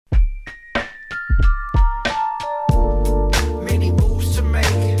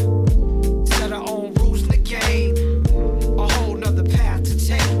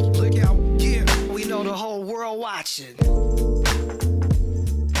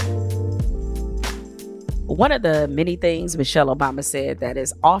One of the many things Michelle Obama said that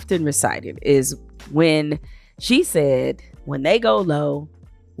is often recited is when she said, when they go low,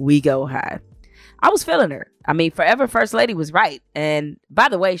 we go high. I was feeling her. I mean, Forever First Lady was right. And by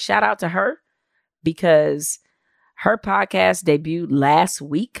the way, shout out to her because her podcast debuted last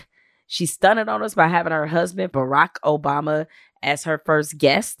week. She stunned on us by having her husband, Barack Obama, as her first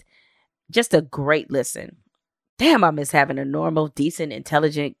guest. Just a great listen. Damn, I miss having a normal, decent,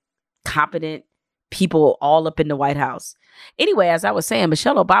 intelligent, competent people all up in the White House. Anyway, as I was saying,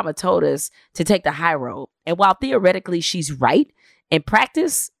 Michelle Obama told us to take the high road. And while theoretically she's right, in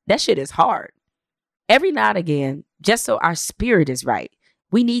practice, that shit is hard. Every now and again, just so our spirit is right,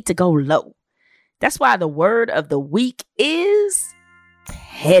 we need to go low. That's why the word of the week is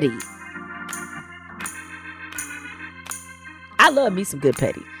petty. I love me some good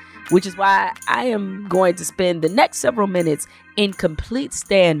petty, which is why I am going to spend the next several minutes in complete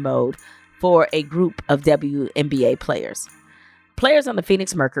stand mode for a group of WNBA players. Players on the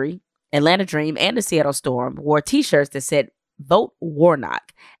Phoenix Mercury, Atlanta Dream, and the Seattle Storm wore t-shirts that said "Vote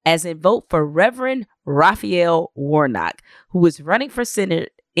Warnock," as in vote for Reverend Raphael Warnock, who was running for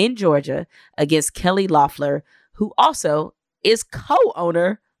Senate in Georgia against Kelly Loeffler, who also is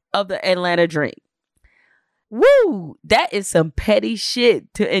co-owner of the Atlanta Dream. Woo! That is some petty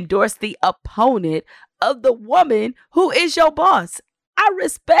shit to endorse the opponent of the woman who is your boss. I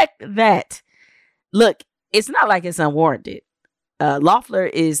respect that. Look, it's not like it's unwarranted. Loeffler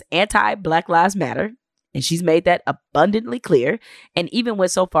is anti-Black Lives Matter, and she's made that abundantly clear, and even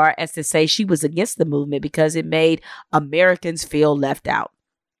went so far as to say she was against the movement because it made Americans feel left out.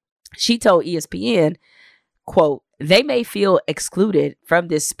 She told ESPN, quote, "They may feel excluded from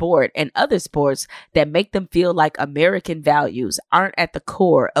this sport and other sports that make them feel like American values aren't at the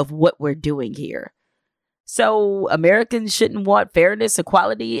core of what we're doing here. So Americans shouldn't want fairness,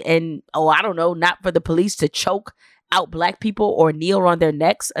 equality, and, not for the police to choke out Black people or kneel on their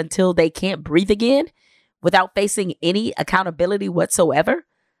necks until they can't breathe again without facing any accountability whatsoever.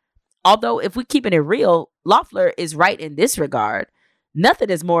 Although if we're keeping it real, Loeffler is right in this regard. Nothing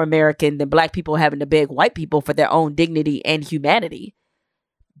is more American than Black people having to beg white people for their own dignity and humanity.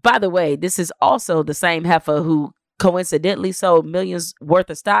 By the way, this is also the same heifer who coincidentally sold millions worth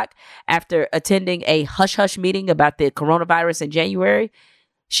of stock after attending a hush-hush meeting about the coronavirus in January.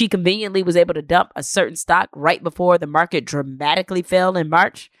 She conveniently was able to dump a certain stock right before the market dramatically fell in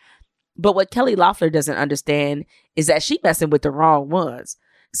March. But what Kelly Loeffler doesn't understand is that she messing with the wrong ones.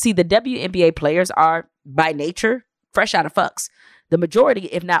 See, the WNBA players are, by nature, fresh out of fucks. The majority,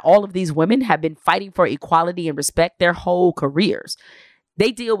 if not all of these women, have been fighting for equality and respect their whole careers.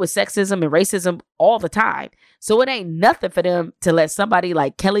 They deal with sexism and racism all the time. So it ain't nothing for them to let somebody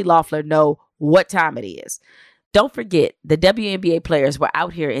like Kelly Loeffler know what time it is. Don't forget, the WNBA players were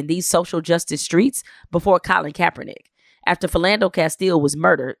out here in these social justice streets before Colin Kaepernick. After Philando Castile was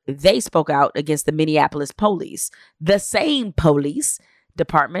murdered, they spoke out against the Minneapolis police, the same police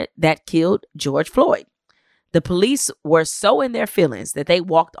department that killed George Floyd. The police were so in their feelings that they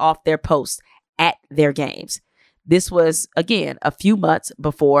walked off their posts at their games. This was, again, a few months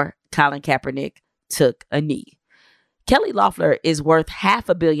before Colin Kaepernick took a knee. Kelly Loeffler is worth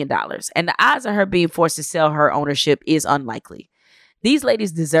 $500 million, and the odds of her being forced to sell her ownership is unlikely. These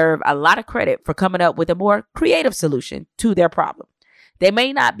ladies deserve a lot of credit for coming up with a more creative solution to their problem. They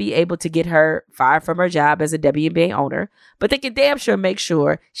may not be able to get her fired from her job as a WNBA owner, but they can damn sure make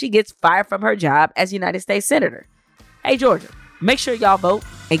sure she gets fired from her job as United States Senator. Hey, Georgia, make sure y'all vote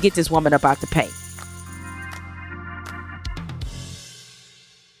and get this woman up out the paint.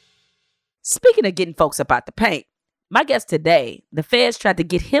 Speaking of getting folks up out the paint, my guest today, the feds tried to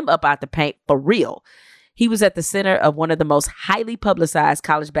get him up out the paint for real. He was at the center of one of the most highly publicized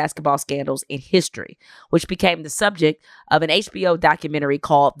college basketball scandals in history, which became the subject of an HBO documentary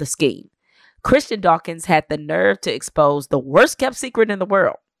called The Scheme. Christian Dawkins had the nerve to expose the worst kept secret in the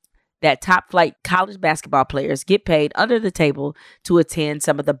world, that top flight college basketball players get paid under the table to attend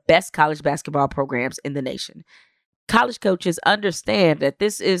some of the best college basketball programs in the nation. College coaches understand that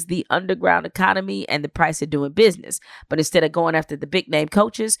this is the underground economy and the price of doing business. But instead of going after the big name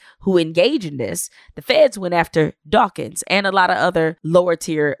coaches who engage in this, the feds went after Dawkins and a lot of other lower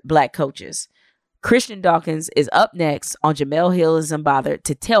tier Black coaches. Christian Dawkins is up next on Jamel Hill is Unbothered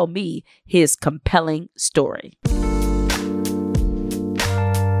to tell me his compelling story.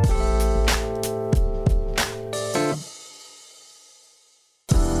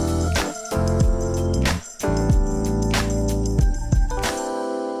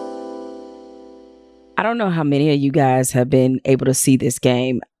 I don't know how many of you guys have been able to see this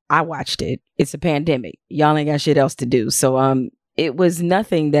game. I watched it. It's a pandemic. Y'all ain't got shit else to do. So it was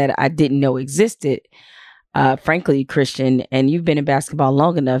nothing that I didn't know existed. frankly, Christian, and you've been in basketball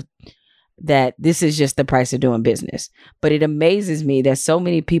long enough that this is just the price of doing business. But it amazes me that so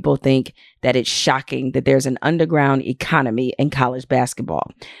many people think that it's shocking that there's an underground economy in college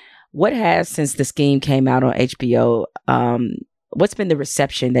basketball. What has, since the scheme came out on HBO, what's been the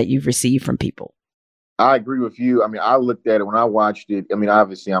reception that you've received from people? I agree with you. I mean, I looked at it when I watched it. I mean,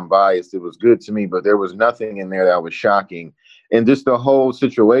 obviously I'm biased. It was good to me, but there was nothing in there that was shocking. And just the whole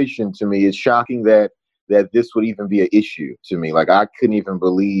situation to me is shocking that this would even be an issue to me. Like I couldn't even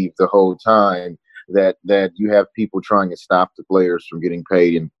believe the whole time that you have people trying to stop the players from getting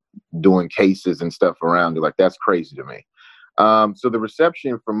paid and doing cases and stuff around it. Like that's crazy to me. So the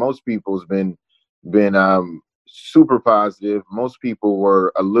reception for most people has been super positive. Most people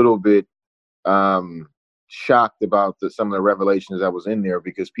were a little bit shocked about some of the revelations that was in there,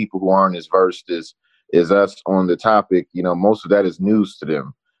 because people who aren't as versed as us on the topic, most of that is news to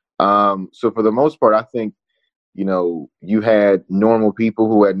them. So for the most part, I think, you had normal people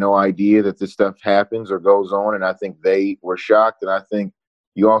who had no idea that this stuff happens or goes on. And I think they were shocked. And I think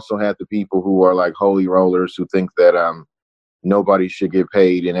you also had the people who are like holy rollers who think that nobody should get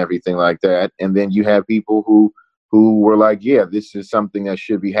paid and everything like that. And then you have people who were like, yeah, this is something that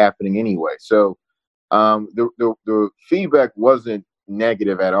should be happening anyway. So the feedback wasn't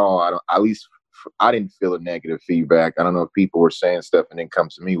negative at all. At least I didn't feel a negative feedback. I don't know if people were saying stuff and then come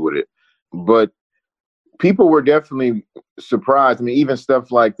to me with it, but people were definitely surprised. I mean, even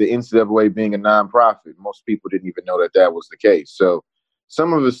stuff like the NCAA being a nonprofit, most people didn't even know that was the case. So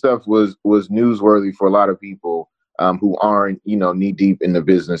some of the stuff was newsworthy for a lot of people who aren't, knee deep in the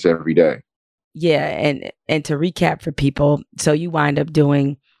business every day. Yeah, and to recap for people, so you wind up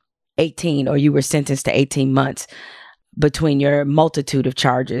doing 18, or you were sentenced to 18 months between your multitude of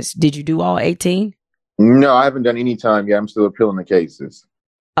charges. Did you do all 18? No, I haven't done any time yet. I'm still appealing the cases.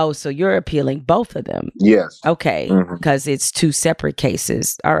 Oh, so you're appealing both of them? Yes. Okay, because it's two separate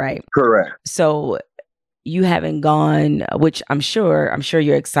cases. All right. Correct. So you haven't gone, which I'm sure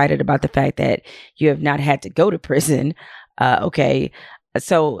you're excited about the fact that you have not had to go to prison. Okay.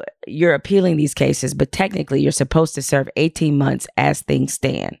 So you're appealing these cases, but technically you're supposed to serve 18 months as things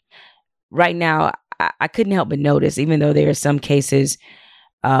stand. Right now, I couldn't help but notice, even though there are some cases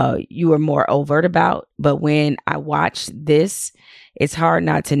you were more overt about, but when I watched this, it's hard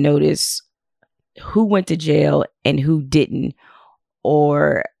not to notice who went to jail and who didn't.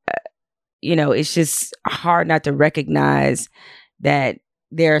 Or, it's just hard not to recognize that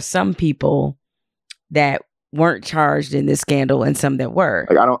there are some people that weren't charged in this scandal and some that were.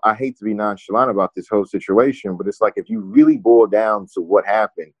 Like, I hate to be nonchalant about this whole situation, but it's like, if you really boil down to what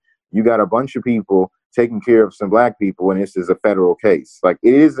happened, you got a bunch of people taking care of some black people, and this is a federal case. Like,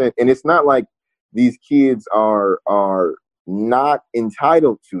 it isn't, and it's not like these kids are not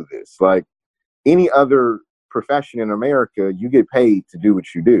entitled to this. Like any other profession in America, you get paid to do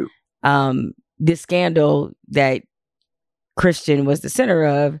what you do. This scandal that Christian was the center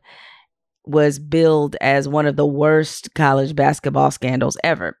of was billed as one of the worst college basketball scandals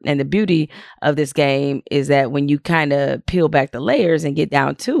ever. And the beauty of this game is that when you kind of peel back the layers and get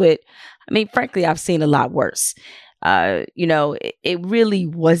down to it, I mean, frankly, I've seen a lot worse. It really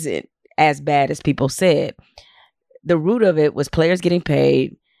wasn't as bad as people said. The root of it was players getting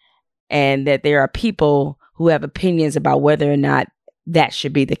paid, and that there are people who have opinions about whether or not that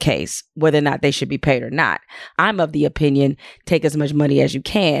should be the case, whether or not they should be paid or not. I'm of the opinion, take as much money as you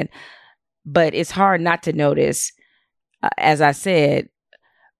can. But it's hard not to notice, as I said,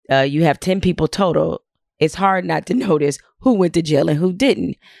 you have 10 people total. It's hard not to notice who went to jail and who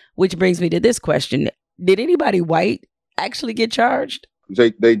didn't, which brings me to this question. Did anybody white actually get charged?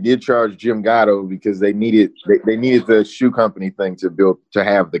 They did charge Jim Gatto because they needed the shoe company thing to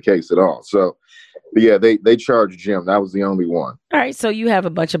have the case at all. So, yeah, they charged Jim. That was the only one. All right. So you have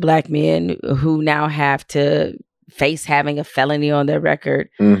a bunch of black men who now have to face having a felony on their record.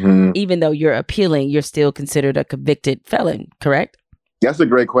 Mm-hmm. Even though you're appealing, you're still considered a convicted felon, correct? That's a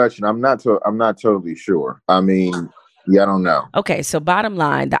great question. I'm not totally sure. I mean, yeah, I don't know. Okay, so bottom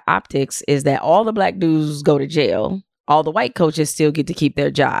line, the optics is that all the black dudes go to jail. All the white coaches still get to keep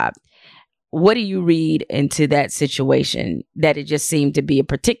their job. What do you read into that situation, that it just seemed to be a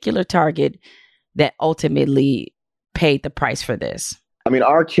particular target that ultimately paid the price for this? I mean,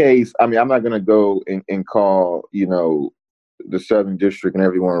 our case, I'm not going to go and call, the Southern District and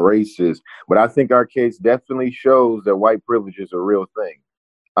everyone racist, but I think our case definitely shows that white privilege is a real thing.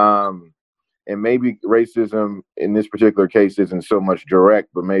 And maybe racism in this particular case isn't so much direct,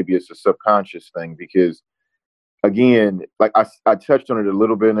 but maybe it's a subconscious thing, because, again, like I touched on it a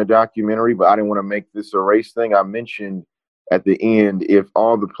little bit in the documentary, but I didn't want to make this a race thing. I mentioned at the end, if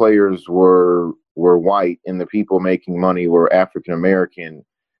all the players were white and the people making money were African American,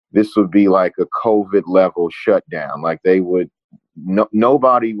 this would be like a COVID level shutdown. Like they would,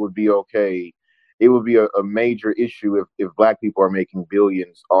 nobody would be okay. It would be a major issue if black people are making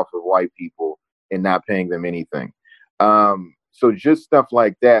billions off of white people and not paying them anything. So just stuff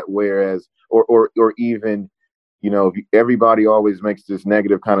like that. Whereas, or even, everybody always makes this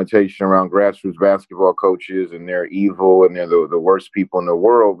negative connotation around grassroots basketball coaches and they're evil and they're the worst people in the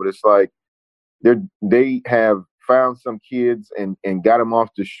world. But it's like they have found some kids and got them off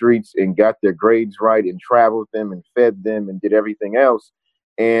the streets and got their grades right and traveled them and fed them and did everything else.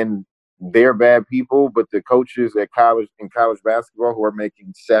 And they're bad people, but the coaches at college basketball who are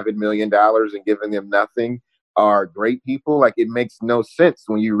making $7 million and giving them nothing are great people. Like, it makes no sense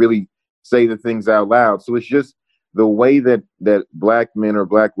when you really say the things out loud. So it's just the way that black men or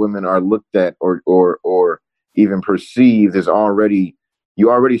black women are looked at or even perceived is already,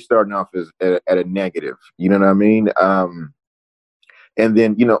 you're already starting off as at a negative. You know what I mean? And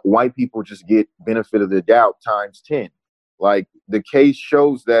then, white people just get benefit of the doubt times 10. Like, the case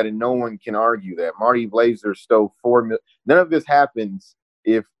shows that, and no one can argue that. Marty Blazer stole $4 million. None of this happens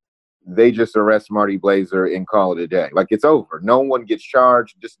if they just arrest Marty Blazer and call it a day. Like, it's over. No one gets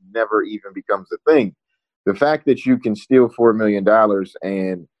charged. Just never even becomes a thing. The fact that you can steal $4 million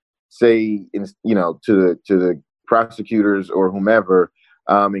and say, to the prosecutors or whomever,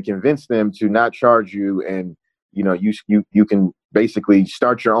 and convince them to not charge you, and you can basically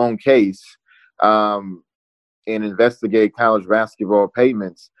start your own case and investigate college basketball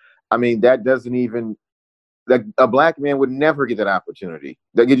payments. I mean, that doesn't even, like, a black man would never get that opportunity.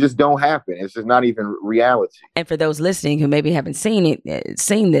 Like, it just don't happen. It's just not even reality. And for those listening who maybe haven't seen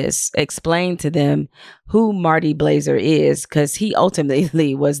this, explain to them who Marty Blazer is, because he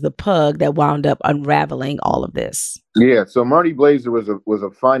ultimately was the pug that wound up unraveling all of this. Yeah. So Marty Blazer was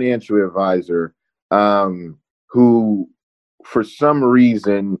a financial advisor who, for some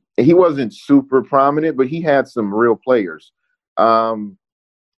reason, he wasn't super prominent, but he had some real players. And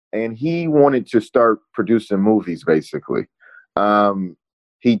he wanted to start producing movies, basically.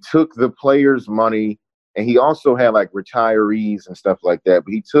 He took the players' money, and he also had like retirees and stuff like that.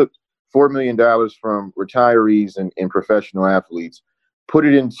 But he took $4 million from retirees and professional athletes, put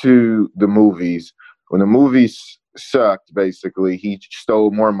it into the movies. When the movies sucked, basically, he stole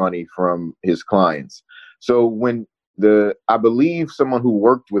more money from his clients. So when I believe someone who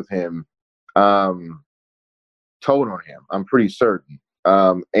worked with him told on him, I'm pretty certain.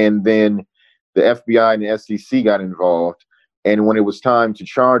 And then the FBI and the SEC got involved. And when it was time to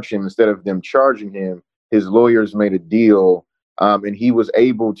charge him, instead of them charging him, his lawyers made a deal. And he was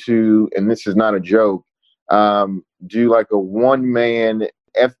able to, and this is not a joke, do like a one-man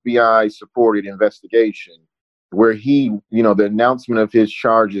FBI supported investigation where the announcement of his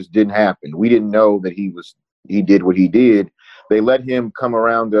charges didn't happen. We didn't know that he did what he did. They let him come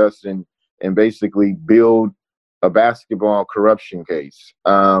around us and basically build a basketball corruption case.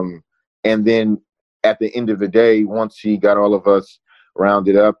 And then at the end of the day, once he got all of us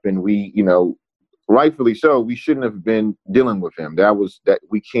rounded up, and we, rightfully so, we shouldn't have been dealing with him.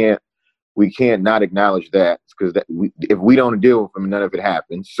 We can't not acknowledge that, because if we don't deal with him, none of it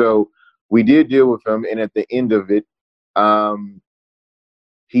happens. So we did deal with him. And at the end of it,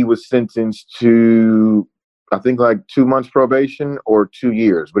 he was sentenced to, I think, like 2 months probation or 2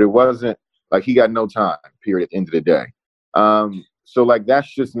 years, but it wasn't like he got no time period at the end of the day. So like,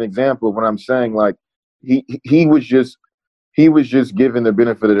 that's just an example of what I'm saying. Like, he was just given the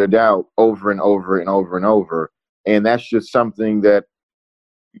benefit of the doubt over and over and over and over. And that's just something that,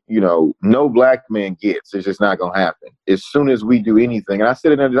 no black man gets. It's just not going to happen. As soon as we do anything, and I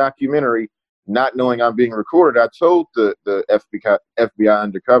said it in a documentary, not knowing I'm being recorded, I told the FBI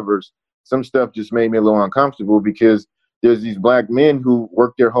undercovers, some stuff just made me a little uncomfortable, because there's these black men who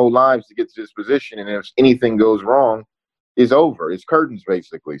work their whole lives to get to this position. And if anything goes wrong, it's over. It's curtains,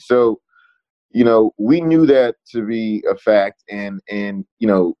 basically. So, we knew that to be a fact. And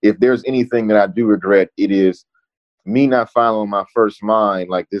if there's anything that I do regret, it is me not following my first mind,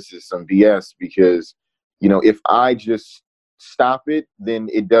 like, this is some BS, because, if I just stop it, then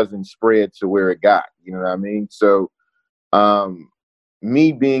it doesn't spread to where it got, you know what I mean? So,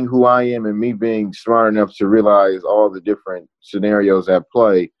 me being who I am and me being smart enough to realize all the different scenarios at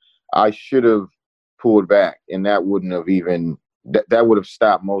play, I should have pulled back, and that wouldn't have even, that would have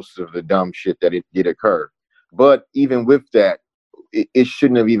stopped most of the dumb shit that it did occur. But even with that, it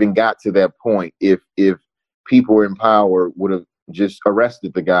shouldn't have even got to that point if people in power would have just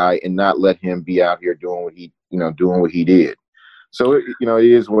arrested the guy and not let him be out here doing what he did. So, it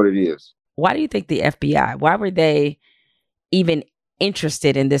is what it is. Why do you think the FBI, why were they even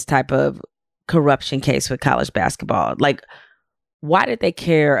interested in this type of corruption case with college basketball? Like, why did they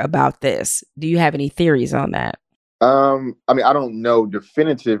care about this? Do you have any theories on that? I mean, I don't know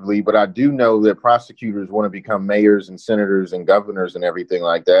definitively, but I do know that prosecutors want to become mayors and senators and governors and everything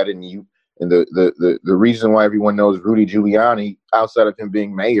like that. And the reason why everyone knows Rudy Giuliani, outside of him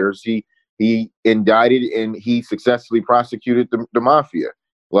being mayors, he indicted and he successfully prosecuted the mafia.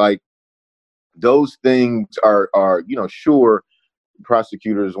 Like, those things are, sure,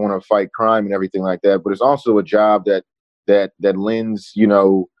 prosecutors want to fight crime and everything like that, but it's also a job that lends,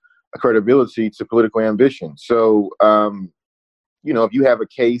 a credibility to political ambition. So, if you have a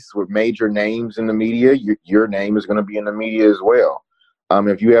case with major names in the media, your name is going to be in the media as well.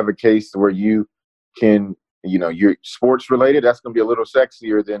 If you have a case where you can, you're sports related, that's going to be a little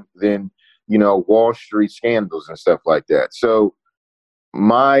sexier than Wall Street scandals and stuff like that. So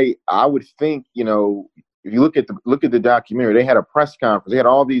I would think, if you look at the documentary, they had a press conference. They had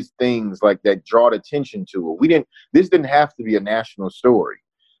all these things like that drawed attention to it. This didn't have to be a national story,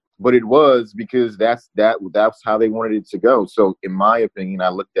 but it was, because that's how they wanted it to go. So in my opinion, I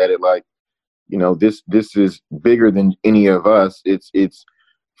looked at it like, this is bigger than any of us. It's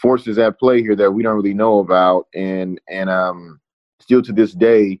forces at play here that we don't really know about. And still to this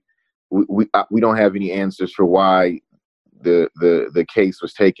day, we don't have any answers for why the case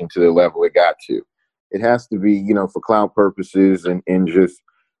was taken to the level it got to. It has to be, for clout purposes and just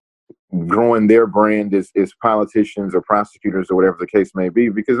growing their brand as politicians or prosecutors or whatever the case may be.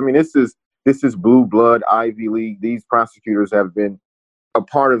 Because I mean, this is blue blood Ivy League. These prosecutors have been a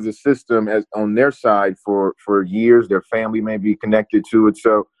part of the system as on their side for years. Their family may be connected to it.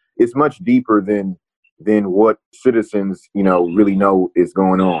 So it's much deeper than what citizens, really know is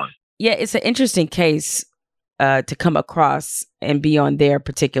going on. Yeah, it's an interesting case to come across and be on their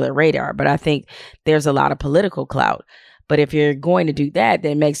particular radar. But I think there's a lot of political clout. But if you're going to do that,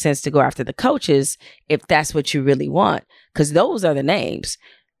 then it makes sense to go after the coaches if that's what you really want, because those are the names.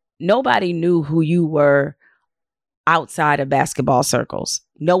 Nobody knew who you were outside of basketball circles.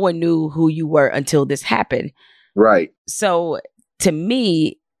 No one knew who you were until this happened. Right. So to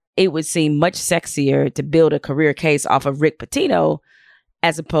me, it would seem much sexier to build a career case off of Rick Pitino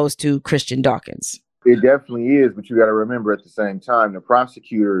as opposed to Christian Dawkins. It definitely is, but you got to remember at the same time, the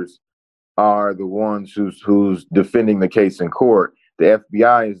prosecutors are the ones who's defending the case in court. The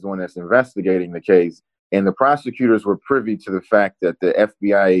FBI is the one that's investigating the case, and the prosecutors were privy to the fact that the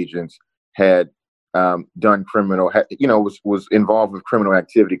FBI agents had done criminal, was involved with criminal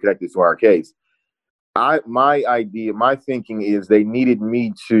activity connected to our case. My thinking is they needed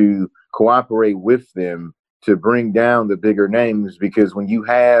me to cooperate with them to bring down the bigger names, because when you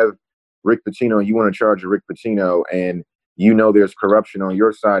have Rick Pitino, you want to charge Rick Pitino, and there's corruption on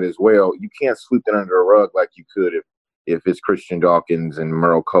your side as well. You can't sweep that under the rug like you could if it's Christian Dawkins and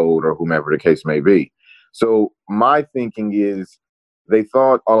Merle Code or whomever the case may be. So my thinking is they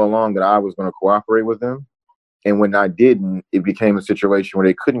thought all along that I was going to cooperate with them. And when I didn't, it became a situation where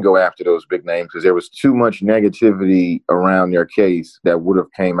they couldn't go after those big names because there was too much negativity around their case that would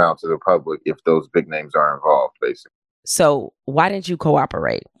have came out to the public if those big names are involved, basically. So why didn't you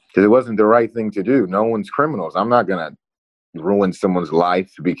cooperate? Because it wasn't the right thing to do. No one's criminals. I'm not going to ruin someone's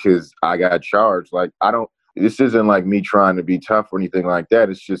life because I got charged. Like, this isn't like me trying to be tough or anything like that.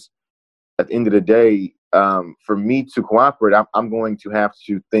 It's just at the end of the day, for me to cooperate, I'm going to have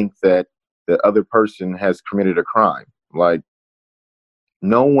to think that the other person has committed a crime. Like,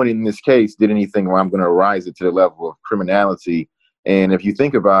 no one in this case did anything where I'm going to rise it to the level of criminality. And if you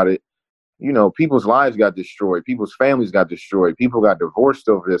think about it, people's lives got destroyed. People's families got destroyed. People got divorced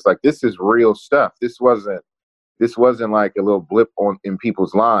over this. Like, this is real stuff. This wasn't like a little blip in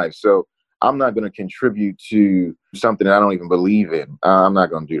people's lives. So I'm not going to contribute to something that I don't even believe in. I'm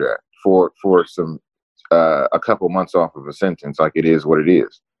not going to do that for some a couple months off of a sentence. Like, it is what it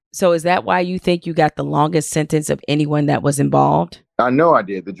is. So is that why you think you got the longest sentence of anyone that was involved? I know I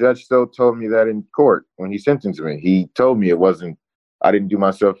did. The judge still told me that in court when he sentenced me. He told me I didn't do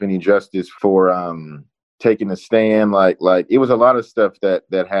myself any justice for taking a stand. Like it was a lot of stuff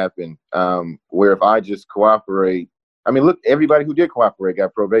that happened where if I just cooperate, I mean, look, everybody who did cooperate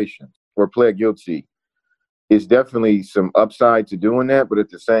got probation or pled guilty. It's definitely some upside to doing that, but at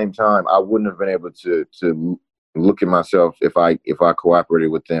the same time, I wouldn't have been able to look at myself if I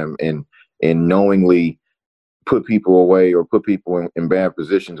cooperated with them and knowingly put people away or put people in bad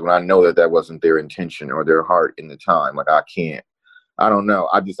positions when I know that wasn't their intention or their heart in the time. Like, I don't know.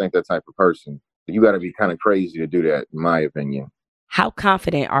 I just ain't that type of person. You got to be kind of crazy to do that, in my opinion. How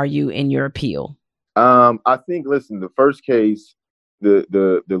confident are you in your appeal? I think, listen, the first case,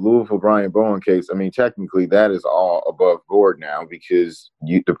 the Louisville Brian Bowen case, I mean, technically that is all above board now because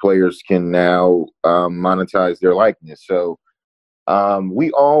the players can now monetize their likeness. So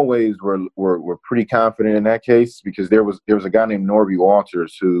we always were pretty confident in that case because there was a guy named Norby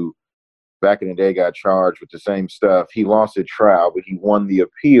Walters who back in the day got charged with the same stuff. He lost at trial, but he won the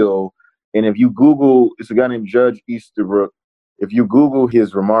appeal. And if you Google, it's a guy named Judge Easterbrook. If you Google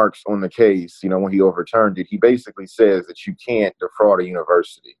his remarks on the case, you know, when he overturned it, he basically says that you can't defraud a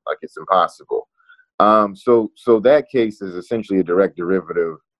university. Like, it's impossible. So that case is essentially a direct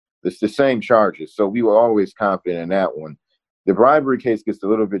derivative. It's the same charges. So we were always confident in that one. The bribery case gets a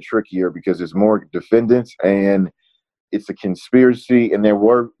little bit trickier because there's more defendants and it's a conspiracy. And there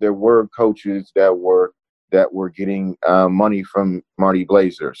were coaches that were getting money from Marty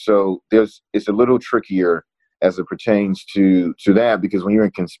Blazer. So it's a little trickier as it pertains to that, because when you're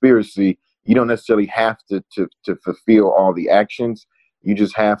in conspiracy, you don't necessarily have to fulfill all the actions. You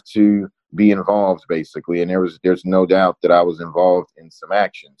just have to be involved, basically. And there's no doubt that I was involved in some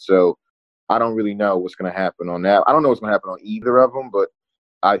action. So I don't really know what's going to happen on that. I don't know what's going to happen on either of them, but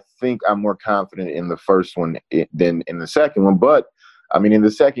I think I'm more confident in the first one than in the second one. But I mean, in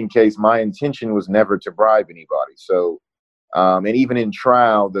the second case, my intention was never to bribe anybody. So, and even in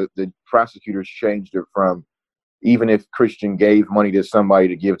trial, the prosecutors changed it from, even if Christian gave money to somebody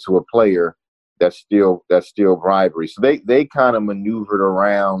to give to a player, that's still bribery. So they kind of maneuvered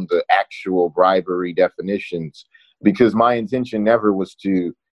around the actual bribery definitions, because my intention never was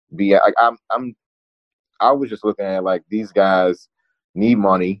to be. I was just looking at, like, these guys need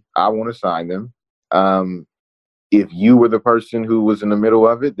money. I want to sign them. If you were the person who was in the middle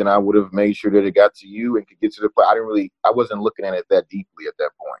of it, then I would have made sure that it got to you and could get to the player. I wasn't looking at it that deeply at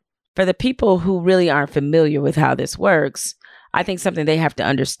that point. For the people who really aren't familiar with how this works, I think something they have to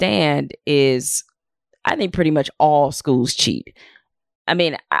understand is, I think pretty much all schools cheat. I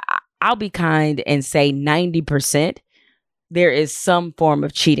mean, I'll be kind and say 90%, there is some form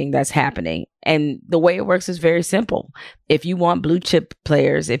of cheating that's happening. And the way it works is very simple. If you want blue chip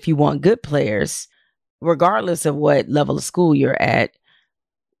players, if you want good players, regardless of what level of school you're at,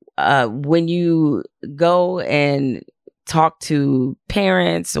 when you go and talk to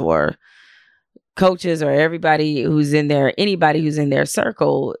parents or coaches or anybody who's in their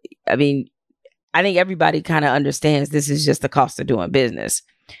circle, I mean, I think everybody kind of understands this is just the cost of doing business.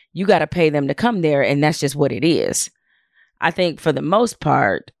 You got to pay them to come there, and that's just what it is. I think for the most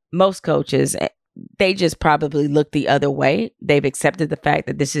part, most coaches, they just probably look the other way. They've accepted the fact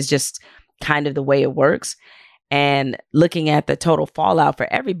that this is just kind of the way it works. And looking at the total fallout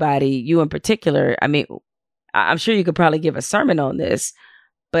for everybody, you in particular, I mean, I'm sure you could probably give a sermon on this,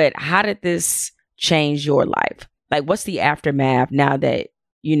 but how did this change your life? Like, what's the aftermath now that,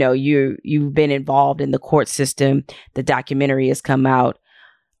 you know, you've been involved in the court system, the documentary has come out?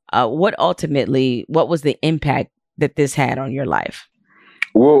 What was the impact that this had on your life?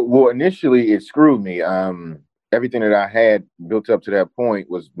 Well, initially it screwed me. Everything that I had built up to that point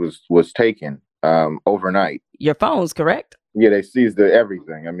was taken overnight. Your phones, correct? Yeah, they seized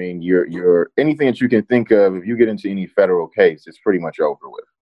everything. I mean, your anything that you can think of. If you get into any federal case, it's pretty much over with,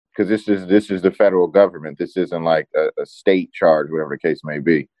 because this is the federal government. This isn't like a state charge, whatever the case may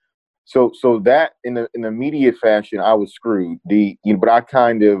be. So that in the immediate fashion, I was screwed. But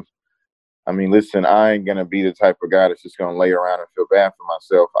I mean, listen, I ain't gonna be the type of guy that's just gonna lay around and feel bad for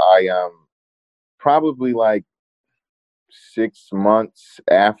myself. I probably like 6 months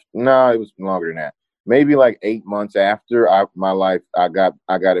after. No, it was longer than that. Maybe like 8 months after my life, I got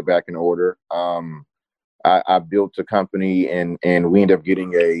it back in order. I built a company and we ended up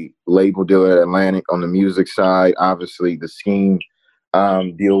getting a label deal at Atlantic on the music side. Obviously, the Scheme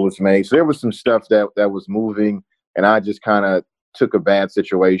deal was made. So there was some stuff that was moving, and I just kind of took a bad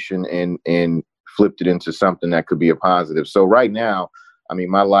situation and flipped it into something that could be a positive. So right now, I mean,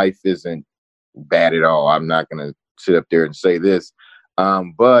 my life isn't bad at all. I'm not going to sit up there and say this,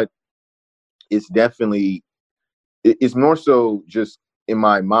 but it's definitely, it's more so just in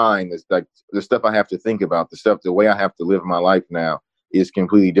my mind. It's like the stuff I have to think about, the way I have to live my life now is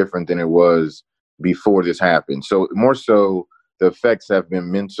completely different than it was before this happened. So more so the effects have been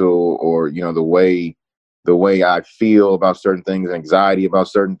mental, or, you know, the way I feel about certain things, anxiety about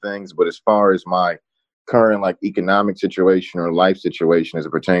certain things. But as far as my current like economic situation or life situation as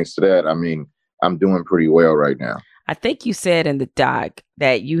it pertains to that, I mean, I'm doing pretty well right now. I think you said in the doc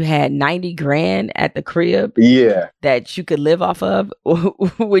that you had 90 grand at the crib. Yeah. That you could live off of.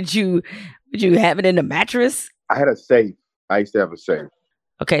 Would you have it in a mattress? I had a safe. I used to have a safe.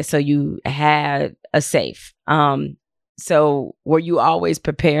 Okay, so you had a safe. So were you always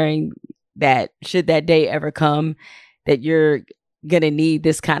preparing that should that day ever come, that you're going to need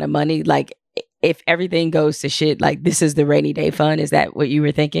this kind of money? Like, if everything goes to shit, like, this is the rainy day fund. Is that what you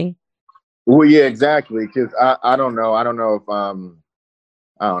were thinking? Well, yeah, exactly. Because I don't know. I don't know if I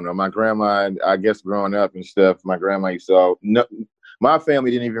don't know. My grandma, I guess growing up and stuff, my grandma used to, no, my family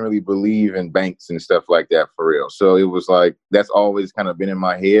didn't even really believe in banks and stuff like that for real. So it was like, that's always kind of been in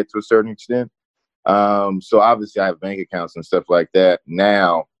my head to a certain extent. So obviously I have bank accounts and stuff like that.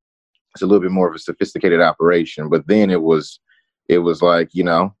 Now it's a little bit more of a sophisticated operation, but then it was like,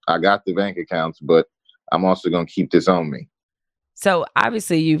 I got the bank accounts, but I'm also going to keep this on me. So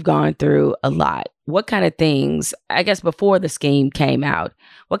obviously you've gone through a lot. What kind of things, I guess before the scheme came out,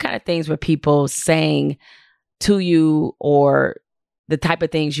 what kind of things were people saying to you, or the type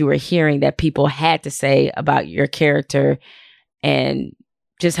of things you were hearing that people had to say about your character and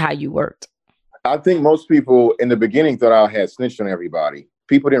just how you worked? I think most people in the beginning thought I had snitched on everybody.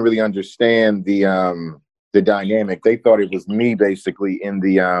 People didn't really understand the dynamic. They thought it was me basically in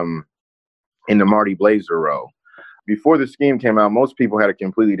the Marty Blazer role. Before the scheme came out, most people had a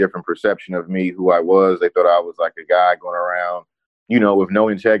completely different perception of me, who I was. They thought I was like a guy going around, with no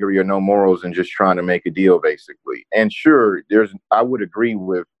integrity or no morals and just trying to make a deal, basically. And sure, I would agree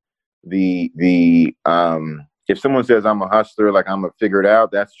with the if someone says I'm a hustler, like I'm a figure it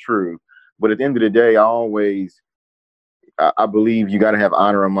out, that's true. But at the end of the day, I believe you got to have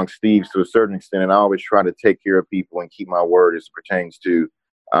honor amongst thieves to a certain extent. And I always try to take care of people and keep my word as it pertains to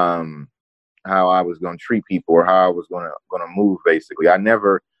how I was going to treat people or how I was going to move. Basically, I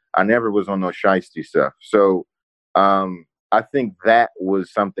never was on no shiesty stuff. So I think that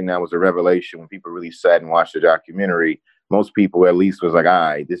was something that was a revelation when people really sat and watched the documentary. Most people at least was like, all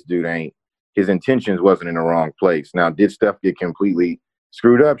right, this dude his intentions wasn't in the wrong place. Now, did stuff get completely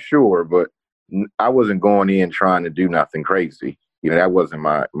screwed up? Sure, but I wasn't going in trying to do nothing crazy. That wasn't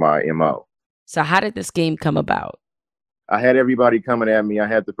my MO. So how did the scheme come about? I had everybody coming at me. I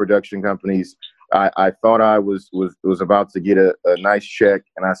had the production companies. I thought I was about to get a nice check,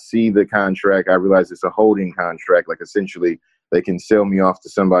 and I see the contract. I realize it's a holding contract. Like, essentially, they can sell me off to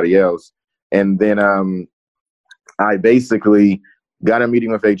somebody else. And then I basically got a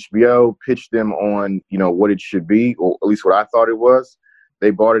meeting with HBO, pitched them on, what it should be, or at least what I thought it was.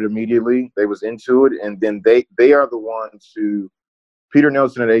 They bought it immediately. They was into it. And then they are the ones who, Peter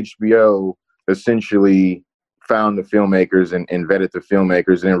Nelson at HBO essentially found the filmmakers and vetted the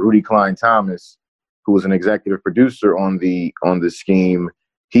filmmakers. And then Rudy Klein Thomas, who was an executive producer on the scheme,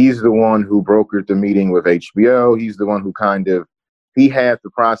 he's the one who brokered the meeting with HBO. He's the one who he had the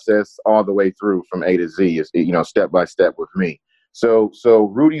process all the way through from A to Z, step by step with me. So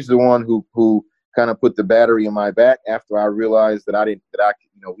Rudy's the one who kind of put the battery in my back after I realized that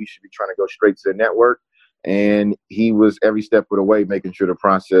we should be trying to go straight to the network. And he was every step of the way making sure the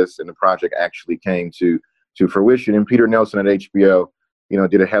process and the project actually came to fruition. And Peter Nelson at HBO,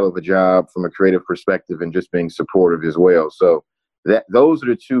 did a hell of a job from a creative perspective and just being supportive as well. So those are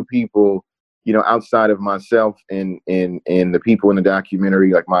the two people, outside of myself and the people in the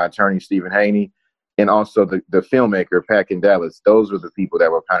documentary, like my attorney, Stephen Haney, and also the filmmaker, Pat Dallas. Those were the people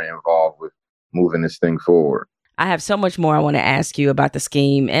that were kind of involved with moving this thing forward. I have so much more I want to ask you about the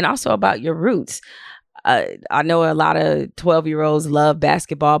scheme and also about your roots. I know a lot of 12-year-olds love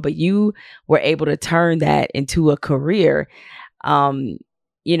basketball, but you were able to turn that into a career. Not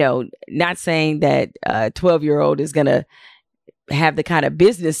saying that a 12-year-old is going to have the kind of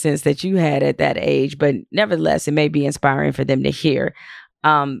business sense that you had at that age, but nevertheless, it may be inspiring for them to hear.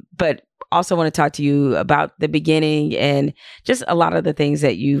 But also want to talk to you about the beginning and just a lot of the things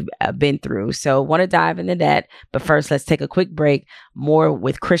that you've been through. So want to dive into that. But first, let's take a quick break. More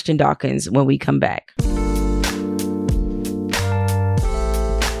with Christian Dawkins when we come back.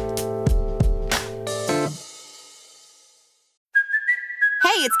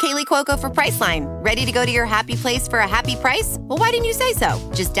 Hey, it's Kaylee Cuoco for Priceline. Ready to go to your happy place for a happy price? Well, why didn't you say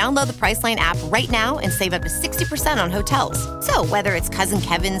so? Just download the Priceline app right now and save up to 60% on hotels. So whether it's Cousin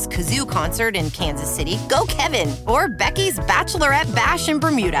Kevin's Kazoo Concert in Kansas City, go Kevin, or Becky's Bachelorette Bash in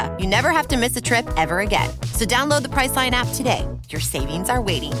Bermuda, you never have to miss a trip ever again. So download the Priceline app today. Your savings are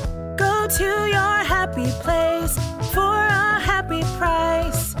waiting. Go to your happy place for a happy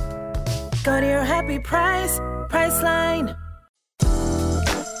price. Go to your happy price, Priceline.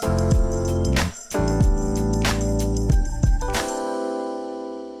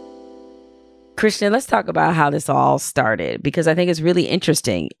 Christian, let's talk about how this all started, because I think it's really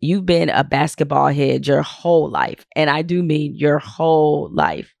interesting. You've been a basketball head your whole life, and I do mean your whole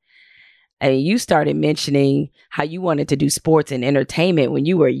life. I mean, you started mentioning how you wanted to do sports and entertainment when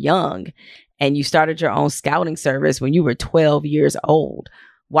you were young, and you started your own scouting service when you were 12 years old.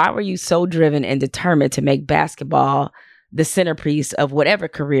 Why were you so driven and determined to make basketball the centerpiece of whatever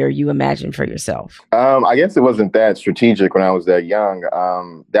career you imagine for yourself? I guess it wasn't that strategic when I was that young.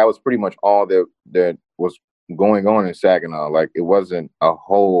 That was pretty much all that was going on in Saginaw. Like, it wasn't a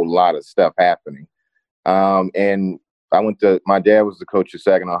whole lot of stuff happening. And my dad was the coach of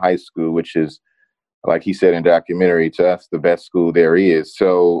Saginaw High School, which is, like he said in the documentary, to us, the best school there is.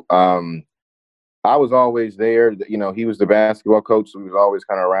 So I was always there. You know, he was the basketball coach, so he was always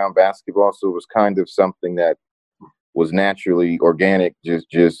kind of around basketball. So it was kind of something that was naturally organic,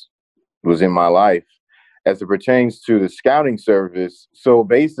 just was in my life. As it pertains to the scouting service, so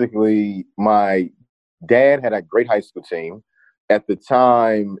basically my dad had a great high school team. At the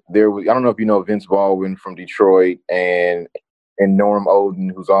time, I don't know if you know Vince Baldwin from Detroit and Norm Oden,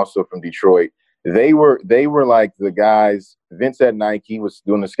 who's also from Detroit. They were like the guys. Vince at Nike was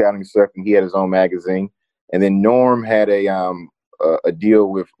doing the scouting stuff, and he had his own magazine. And then Norm had a deal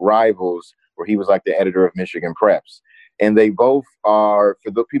with Rivals, where he was like the editor of Michigan Preps. And they both are,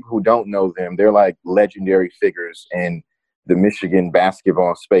 for the people who don't know them, they're like legendary figures in the Michigan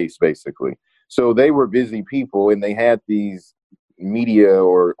basketball space, basically. So they were busy people, and they had these media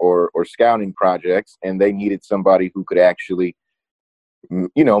or scouting projects, and they needed somebody who could actually,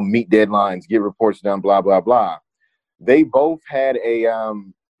 you know, meet deadlines, get reports done, blah, blah, blah. They both had a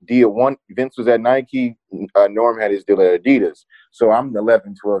deal. Vince was at Nike, Norm had his deal at Adidas. So I'm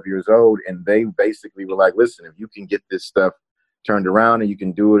 11, 12 years old, and they basically were like, listen, if you can get this stuff turned around and you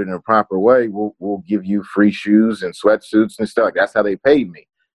can do it in a proper way, we'll give you free shoes and sweatsuits and stuff. That's how they paid me.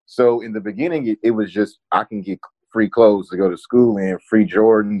 So in the beginning, it was just, I can get free clothes to go to school in, free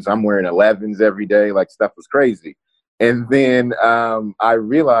Jordans. I'm wearing 11s every day. Like, stuff was crazy. And then I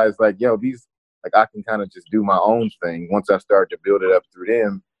realized, like, I can kind of just do my own thing. Once I started to build it up through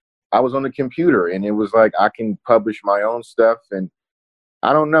them, I was on the computer, and it was like, I can publish my own stuff. And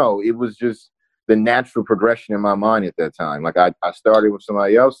I don't know, it was just the natural progression in my mind at that time. Like, I started with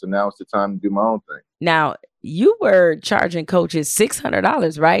somebody else, and now it's the time to do my own thing. Now, you were charging coaches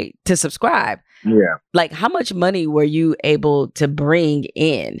 $600, right, to subscribe? Yeah. Like, how much money were you able to bring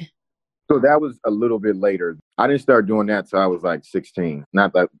in? So that was a little bit later. I didn't start doing that till I was like 16.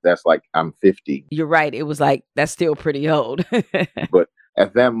 Not that that's like I'm 50. You're right. It was like, that's still pretty old. But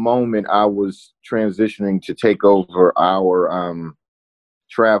at that moment, I was transitioning to take over our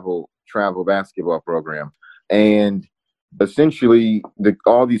travel basketball program. And essentially,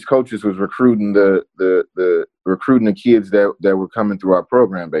 all these coaches was recruiting the kids that were coming through our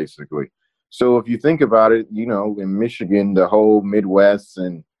program, basically. So if you think about it, you know, in Michigan, the whole Midwest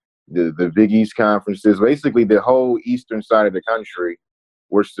and the Big East conferences, basically the whole eastern side of the country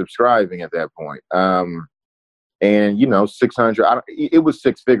were subscribing at that point. And, you know, 600, it was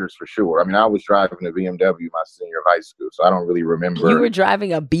six figures for sure. I mean, I was driving a BMW my senior of high school, so I don't really remember. You were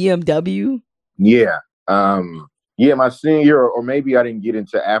driving a BMW? Yeah. Yeah, my senior year, or maybe I didn't get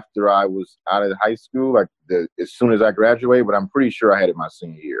into after I was out of high school, like as soon as I graduated, but I'm pretty sure I had it my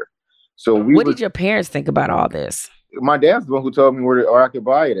senior year. So what did your parents think about all this? My dad's the one who told me where I could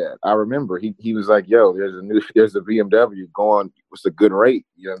buy it at. I remember he was like, yo, there's a BMW going, it's a good rate.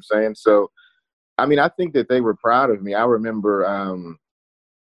 You know what I'm saying? So, I mean, I think that they were proud of me. I remember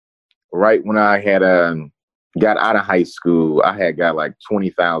right when I had got out of high school, I had got like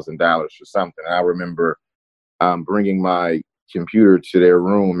 $20,000 or something. And I remember bringing my computer to their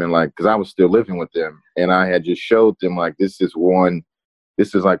room, and like, cause I was still living with them, and I had just showed them like, this is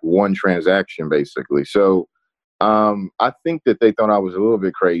like one transaction basically. So, I think that they thought I was a little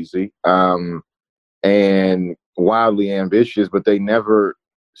bit crazy, and wildly ambitious, but they never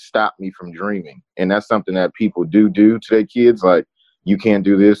stopped me from dreaming. And that's something that people do to their kids. Like, you can't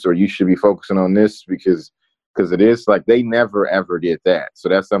do this, or you should be focusing on this because it is. Like, they never, ever did that. So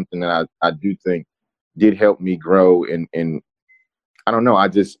that's something that I do think did help me grow. And I don't know.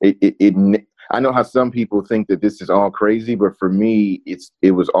 I know how some people think that this is all crazy, but for me,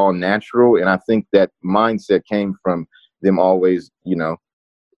 it was all natural. And I think that mindset came from them always, you know,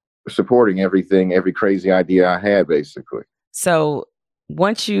 supporting everything, every crazy idea I had, basically. So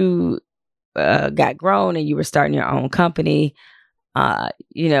once you got grown and you were starting your own company,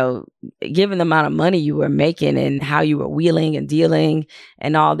 you know, given the amount of money you were making and how you were wheeling and dealing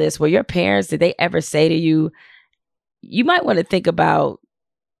and all this, were your parents, did they ever say to you, you might want to think about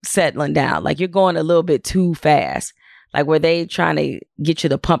settling down, like you're going a little bit too fast? Like, were they trying to get you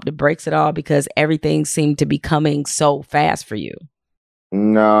to pump the brakes at all because everything seemed to be coming so fast for you?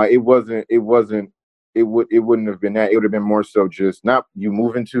 No, it wasn't. It wouldn't have been that. It would have been more so just not you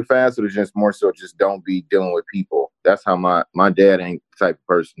moving too fast. It was just more so just don't be dealing with people. That's how my dad ain't the type of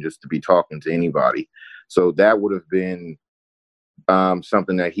person just to be talking to anybody. So that would have been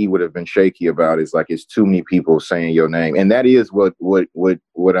something that he would have been shaky about is like, it's too many people saying your name. And that is what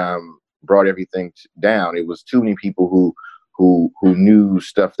brought everything down. It was too many people who knew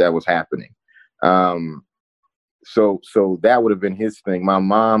stuff that was happening. So that would have been his thing. My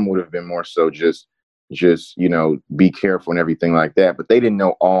mom would have been more so just, be careful and everything like that. But they didn't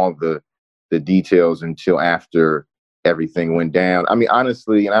know all the details until after everything went down. I mean,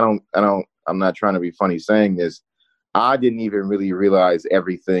 honestly, and I'm not trying to be funny saying this, I didn't even really realize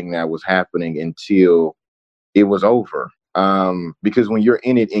everything that was happening until it was over. Because when you're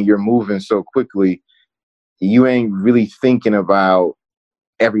in it and you're moving so quickly, you ain't really thinking about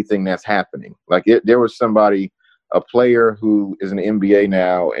everything that's happening. Like there was a player who is in the NBA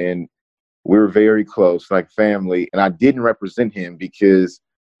now, and we're very close, like family. And I didn't represent him because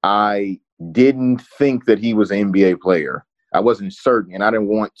I didn't think that he was an NBA player. I wasn't certain, and I didn't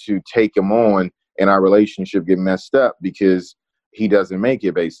want to take him on and our relationship get messed up because he doesn't make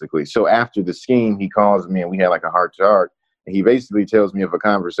it, basically. So after the scheme, he calls me and we had like a heart to heart. And he basically tells me of a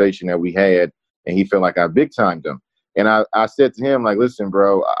conversation that we had, and he felt like I big timed him. And I said to him, like, listen,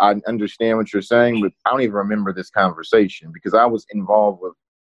 bro, I understand what you're saying, but I don't even remember this conversation because I was involved with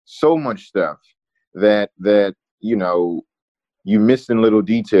so much stuff that you missing little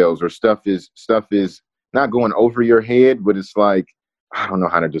details, or stuff is not going over your head, but it's like, I don't know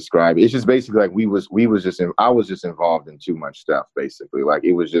how to describe it. It's just basically like I was just involved in too much stuff, basically. Like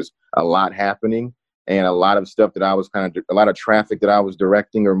it was just a lot happening, and a lot of stuff that I was a lot of traffic that I was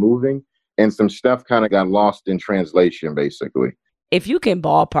directing or moving, and some stuff kind of got lost in translation, basically. If you can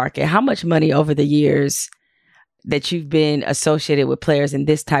ballpark it, how much money over the years that you've been associated with players in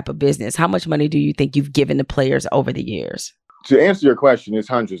this type of business, how much money do you think you've given to players over the years? To answer your question, it's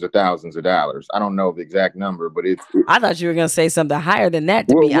hundreds of thousands of dollars. I don't know the exact number, but I thought you were going to say something higher than that,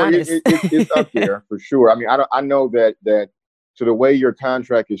 to be honest. It's up there for sure. I mean, I know that to the way your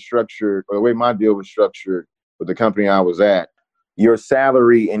contract is structured, or the way my deal was structured with the company I was at, your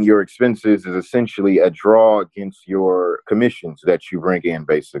salary and your expenses is essentially a draw against your commissions that you bring in,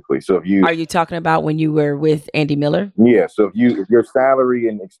 basically. So are you talking about when you were with Andy Miller? Yeah. So if your salary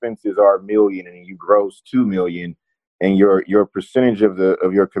and expenses are $1 million and you gross $2 million, and your percentage of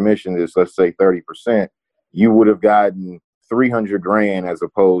your commission is, let's say, 30%, you would have gotten $300,000 as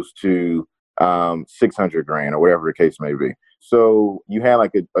opposed to $600,000 or whatever the case may be. So you had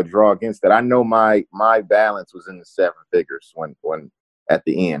like a draw against that. I know my balance was in the 7 figures when at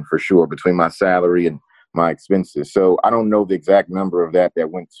the end, for sure, between my salary and my expenses. So I don't know the exact number of that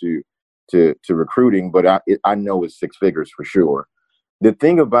went to recruiting, but I know it's 6 figures for sure. The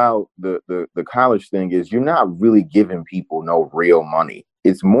thing about the college thing is you're not really giving people no real money.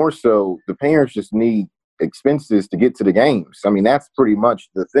 It's more so the parents just need expenses to get to the games. I mean, that's pretty much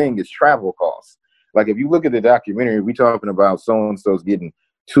the thing, is travel costs. Like if you look at the documentary, we talking about so-and-so's getting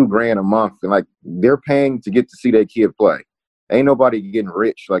 $2,000 a month, and like they're paying to get to see their kid play. Ain't nobody getting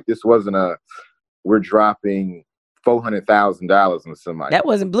rich. Like this wasn't we're dropping $400,000 on somebody. That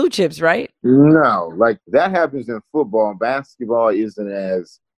wasn't blue chips, right? No, like that happens in football. Basketball isn't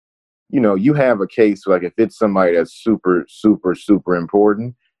as, you have a case like if it's somebody that's super, super, super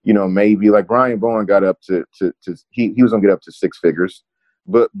important, maybe like Brian Bowen got up to he was gonna get up to 6 figures,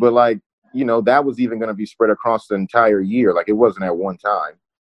 but like, that was even gonna be spread across the entire year. Like it wasn't at one time.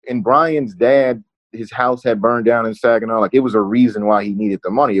 And Brian's dad, his house had burned down in Saginaw. Like it was a reason why he needed the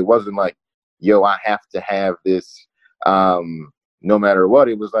money. It wasn't like, yo, I have to have this. No matter what,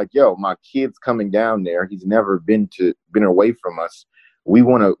 it was like, yo, my kid's coming down there. He's never been away from us. We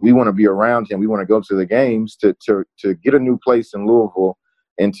want to be around him. We want to go to the games. To get a new place in Louisville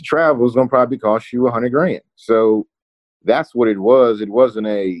and to travel is going to probably cost you $100,000. So that's what it was. It wasn't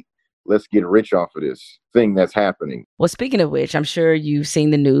a let's get rich off of this thing that's happening. Well, speaking of which, I'm sure you've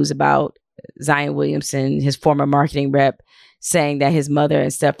seen the news about Zion Williamson, his former marketing rep, saying that his mother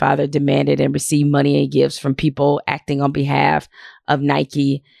and stepfather demanded and received money and gifts from people acting on behalf of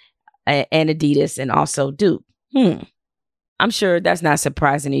Nike and Adidas and also Duke. I'm sure that's not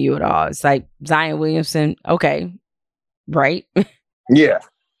surprising to you at all. It's like Zion Williamson, okay, right? Yeah,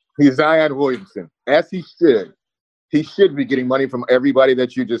 he's Zion Williamson, as he should. He should be getting money from everybody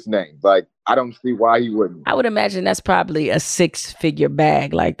that you just named. Like, I don't see why he wouldn't. I would imagine that's probably a 6-figure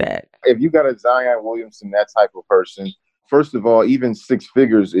bag like that. If you got a Zion Williamson, that type of person, first of all, even 6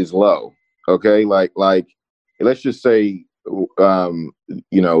 figures is low. Okay, like let's just say,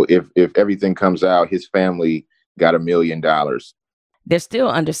 if everything comes out, his family got $1 million. They're still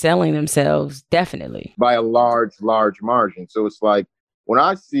underselling themselves, definitely, by a large margin. So it's like when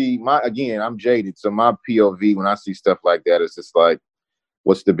I see I'm jaded, so my POV when I see stuff like that is just like,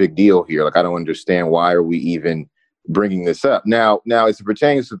 what's the big deal here? Like I don't understand, why are we even bringing this up. Now, as it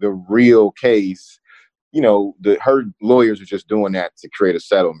pertains to the real case, her lawyers are just doing that to create a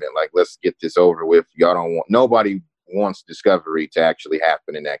settlement. Like, let's get this over with. Nobody wants discovery to actually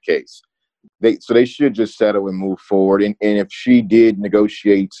happen in that case. They should just settle and move forward. And if she did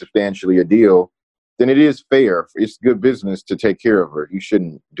negotiate substantially a deal, then it is fair. It's good business to take care of her. You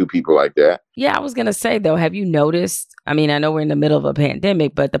shouldn't do people like that. Yeah, I was going to say, though, have you noticed? I mean, I know we're in the middle of a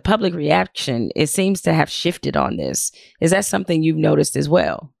pandemic, but the public reaction, it seems to have shifted on this. Is that something you've noticed as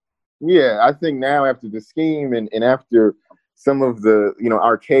well? Yeah, I think now after the scheme and after some of the,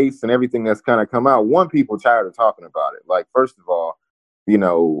 our case and everything that's kind of come out, people tired of talking about it. Like, first of all,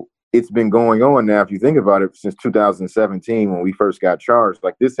 it's been going on now, if you think about it, since 2017 when we first got charged.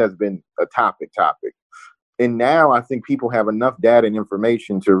 Like, this has been a topic. And now I think people have enough data and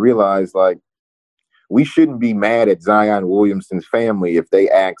information to realize, like, we shouldn't be mad at Zion Williamson's family if they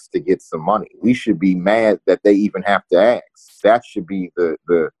ask to get some money. We should be mad that they even have to ask. That should be the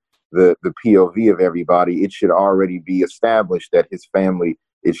POV of everybody. It should already be established that his family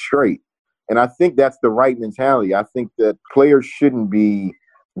is straight. And I think that's the right mentality. I think that players shouldn't be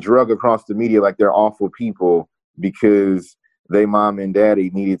drug across the media like they're awful people because they mom and daddy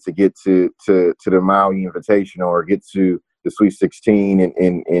needed to get to the Maui Invitational or get to the Sweet 16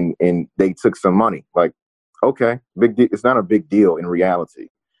 and they took some money. Like, okay, it's not a big deal in reality.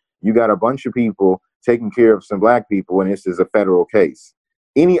 You got a bunch of people taking care of some black people, and this is a federal case.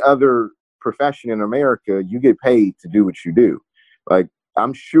 Any other profession in America, you get paid to do what you do. Like,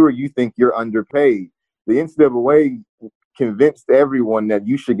 I'm sure you think you're underpaid. The NCAA convinced everyone that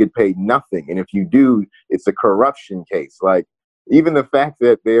you should get paid nothing. And if you do, it's a corruption case. Like, even the fact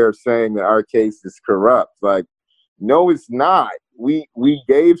that they're saying that our case is corrupt, like, no, it's not. We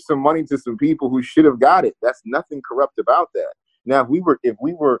gave some money to some people who should have got it. That's nothing corrupt about that. Now, if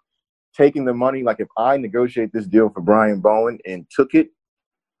we were taking the money, like if I negotiate this deal for Brian Bowen and took it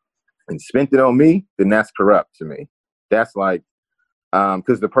and spent it on me, then that's corrupt to me. That's like,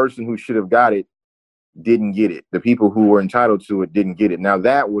 because the person who should have got it didn't get it. The people who were entitled to it didn't get it. Now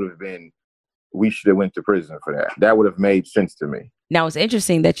that would have been, we should have went to prison for that. That would have made sense to me. Now, it's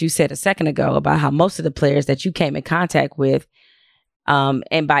interesting that you said a second ago about how most of the players that you came in contact with,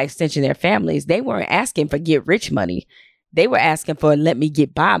 and by extension their families, they weren't asking for get rich money. They were asking for let me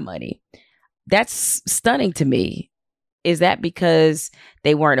get by money. That's stunning to me. Is that because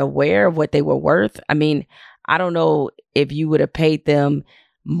they weren't aware of what they were worth? I mean, I don't know if you would have paid them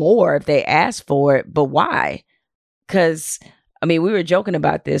more if they asked for it, but why? Because, I mean, we were joking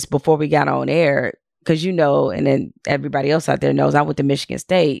about this before we got on air, because, and then everybody else out there knows I went to Michigan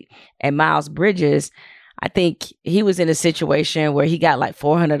State, and Miles Bridges, I think he was in a situation where he got like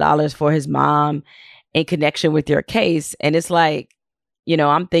 $400 for his mom in connection with your case. And it's like,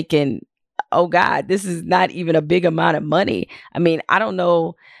 I'm thinking, oh God, this is not even a big amount of money. I mean, I don't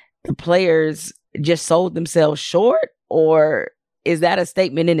know, the players just sold themselves short, or is that a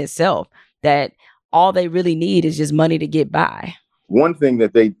statement in itself that all they really need is just money to get by? One thing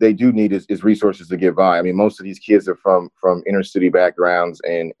that they do need is resources to get by. I mean, most of these kids are from inner city backgrounds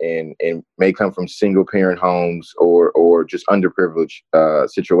and may come from single parent homes or just underprivileged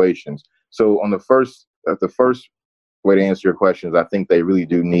situations. So on the first way to answer your questions, I think they really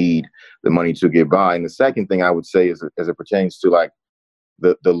do need the money to get by. And the second thing I would say is, as it pertains to like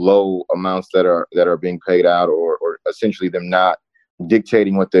the low amounts that are being paid out, or essentially them not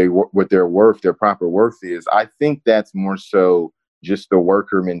dictating what their worth, their proper worth is, I think that's more so just the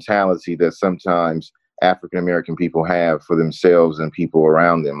worker mentality that sometimes African-American people have for themselves and people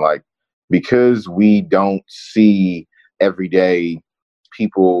around them. Like, because we don't see everyday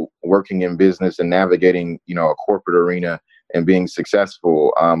people working in business and navigating, a corporate arena and being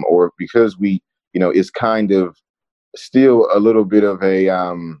successful, or because we, it's kind of still a little bit of a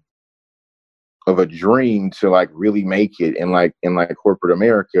dream to like really make it in like corporate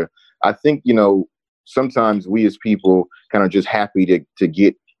America. I think, sometimes we as people kind of just happy to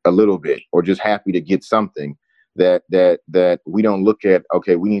get a little bit, or just happy to get something that we don't look at,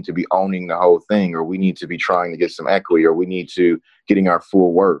 okay, we need to be owning the whole thing, or we need to be trying to get some equity, or we need to getting our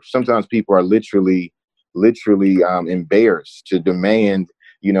full worth. Sometimes people are literally embarrassed to demand,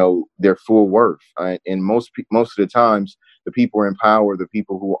 their full worth. And most of the times, the people in power, the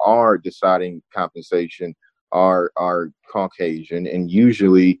people who are deciding compensation are Caucasian, and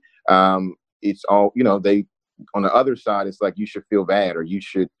usually it's all, they, on the other side, it's like you should feel bad, or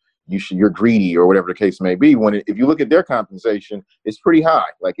you're greedy, or whatever the case may be. If you look at their compensation, it's pretty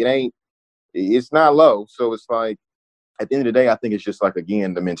high. Like, it's not low. So it's like, at the end of the day, I think it's just like,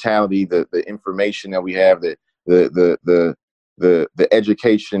 again, the mentality, the information that we have, the the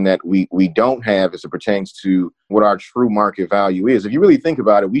education that we don't have as it pertains to what our true market value is. If you really think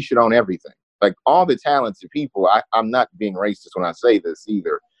about it, we should own everything. Like all the talented people, I'm not being racist when I say this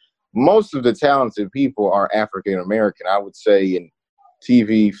either. Most of the talented people are African American, I would say, in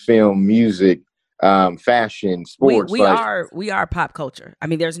TV, film, music, fashion, sports. We are pop culture. I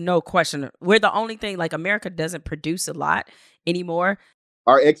mean, there's no question. We're the only thing, like, America doesn't produce a lot anymore.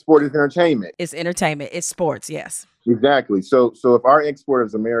 Our export is entertainment. It's entertainment. It's sports. Yes. Exactly. So if our export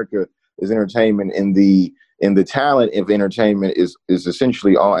as America is entertainment, and the talent of entertainment is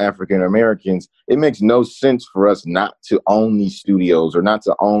essentially all African Americans, it makes no sense for us not to own these studios, or not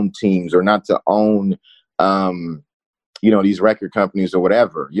to own teams, or not to own these record companies or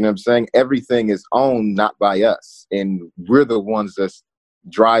whatever. You know what I'm saying? Everything is owned not by us, and we're the ones that's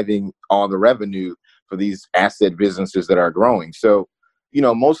driving all the revenue for these asset businesses that are growing. So,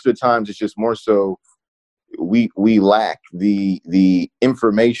 most of the times it's just more so we lack the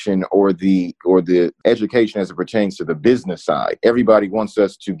information or the education as it pertains to the business side. Everybody wants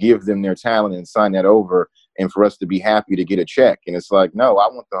us to give them their talent and sign that over, and for us to be happy to get a check. And it's like, no, I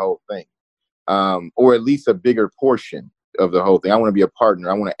want the whole thing, or at least a bigger portion of the whole thing. I want to be a partner.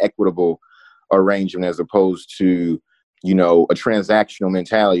 I want an equitable arrangement, as opposed to, a transactional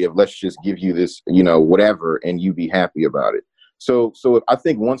mentality of, let's just give you this, whatever, and you be happy about it. So I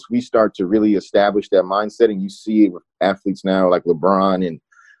think once we start to really establish that mindset, and you see it with athletes now like LeBron, and,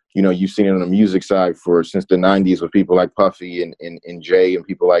 you've seen it on the music side since the 90s with people like Puffy and Jay and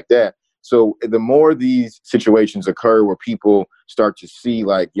people like that. So the more these situations occur where people start to see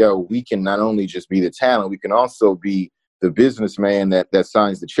like, yo, we can not only just be the talent, we can also be the businessman that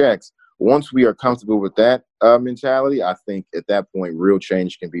signs the checks. Once we are comfortable with that mentality, I think at that point, real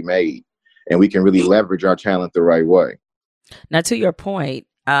change can be made, and we can really leverage our talent the right way. Now, to your point,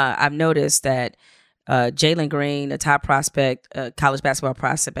 I've noticed that Jalen Green, a top prospect, college basketball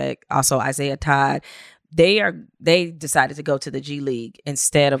prospect, also Isaiah Todd, they decided to go to the G League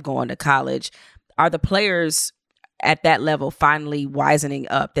instead of going to college. Are the players at that level finally wisening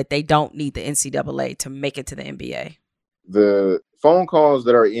up that they don't need the NCAA to make it to the NBA? The phone calls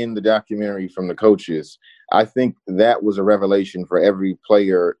that are in the documentary from the coaches, I think that was a revelation for every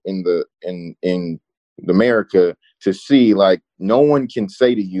player in America to see. Like, no one can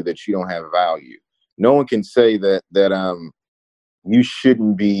say to you that you don't have value. No one can say that you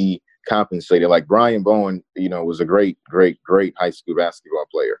shouldn't be compensated. Like Brian Bowen, was a great high school basketball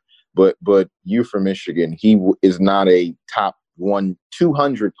player, but you're from Michigan. He is not a top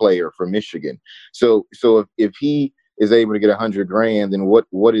 200 player from Michigan. So if he is able to get $100,000, then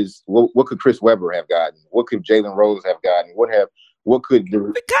what could Chris Webber have gotten? What could Jalen Rose have gotten? What could we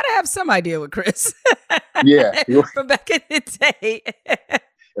gotta have some idea with Chris? Yeah, from back in the day.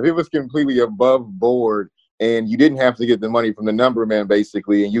 If it was completely above board, and you didn't have to get the money from the number man,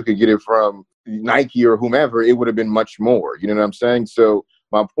 basically, and you could get it from Nike or whomever, it would have been much more. You know what I'm saying? So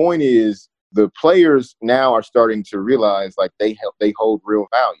my point is, the players now are starting to realize like they hold real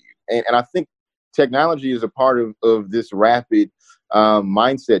value, and I think technology is a part of this rapid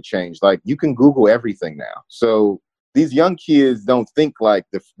mindset change. Like, you can Google everything now. So these young kids don't think like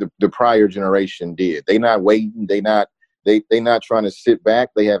the prior generation did. They not waiting. They not trying to sit back.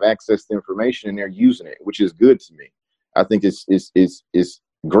 They have access to information, and they're using it, which is good to me. I think it's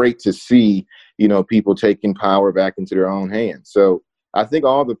great to see, people taking power back into their own hands. So I think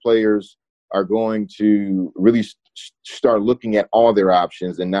all the players are going to really start looking at all their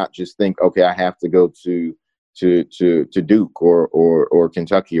options, and not just think, okay, I have to go to Duke or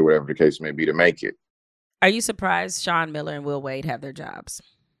Kentucky or whatever the case may be to make it. Are you surprised Sean Miller and Will Wade have their jobs?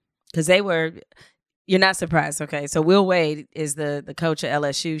 Because you're not surprised. Okay. So Will Wade is the coach at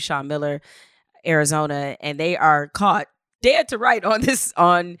LSU, Sean Miller, Arizona, and they are caught dead to right on this,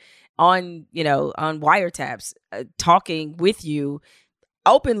 on wiretaps, talking with you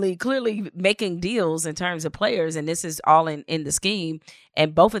openly, clearly making deals in terms of players. And this is all in the scheme,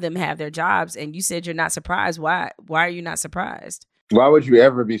 and both of them have their jobs. And you said you're not surprised. Why are you not surprised? Why would you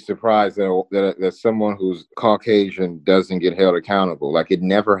ever be surprised that someone who's Caucasian doesn't get held accountable? Like, it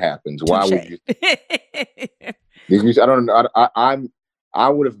never happens. Why would you? I don't know. I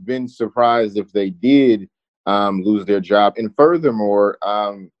would have been surprised if they did lose their job. And furthermore,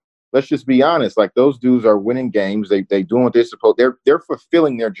 let's just be honest. Like, those dudes are winning games. They doing what they're supposed. They're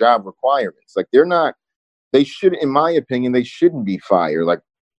fulfilling their job requirements. Like, they're not. They should, in my opinion, they shouldn't be fired. Like,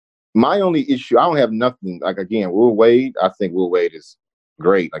 my only issue, I don't have nothing. Like, again, Will Wade, I think Will Wade is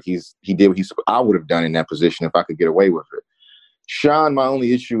great. Like, he did what I would have done in that position if I could get away with it. Sean, my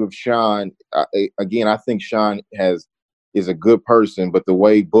only issue with Sean, again, I think Sean is a good person, but the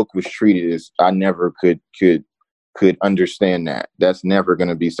way Book was treated is I never could could understand that. That's never going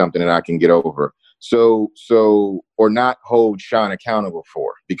to be something that I can get over. Or not hold Sean accountable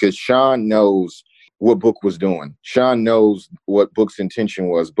for, because Sean knows what Book was doing. Sean knows what Book's intention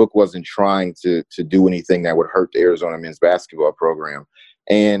was. Book wasn't trying to do anything that would hurt the Arizona men's basketball program.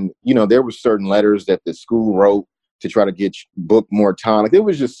 And, there were certain letters that the school wrote to try to get Book more time. Like, there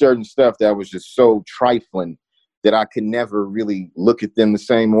was just certain stuff that was just so trifling that I could never really look at them the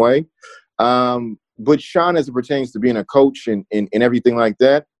same way. But Sean, as it pertains to being a coach and everything like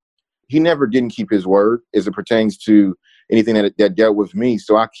that, he never didn't keep his word as it pertains to anything that dealt with me.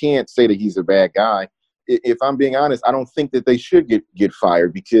 So I can't say that he's a bad guy. If I'm being honest, I don't think that they should get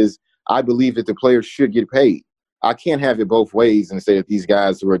fired, because I believe that the players should get paid. I can't have it both ways and say that these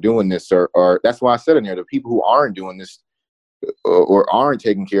guys who are doing this are that's why I said in there, the people who aren't doing this or aren't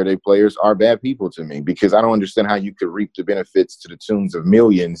taking care of their players are bad people to me, because I don't understand how you could reap the benefits to the tunes of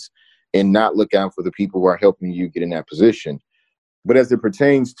millions and not look out for the people who are helping you get in that position. But as it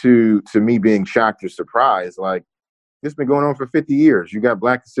pertains to me being shocked or surprised, like, this has been going on for 50 years. You got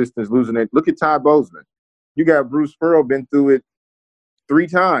black assistants losing it. Look at Todd Bozeman. You got Bruce Pearl, been through it 3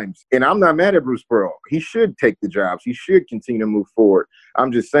 times. And I'm not mad at Bruce Pearl. He should take the jobs. He should continue to move forward.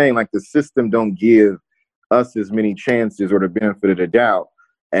 I'm just saying, like, the system don't give us as many chances or the benefit of the doubt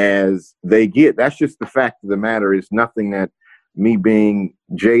as they get. That's just the fact of the matter. It's nothing that me being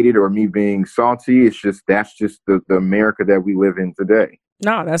jaded or me being salty. It's just, that's just the America that we live in today.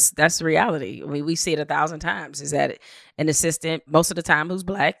 No, that's the reality. I mean, we see it 1,000 times, is that an assistant, most of the time who's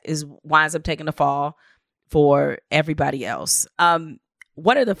black, winds up taking the fall for everybody else.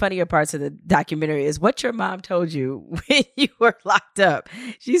 One of the funnier parts of the documentary is what your mom told you when you were locked up.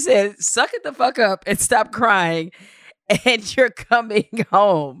 She said, suck it the fuck up and stop crying, and you're coming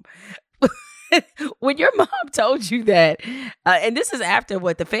home. When your mom told you that, and this is after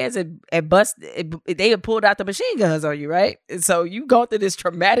what the fans they had pulled out the machine guns on you, right? And so you go through this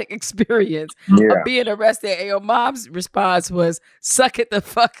traumatic experience of being arrested, and your mom's response was, suck it the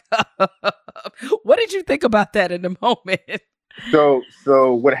fuck up. What did you think about that in the moment? So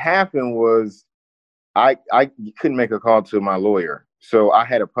what happened was I couldn't make a call to my lawyer. So I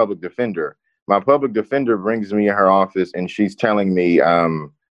had a public defender. My public defender brings me in her office, and she's telling me,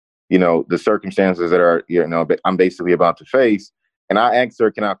 the circumstances that are, I'm basically about to face. And I asked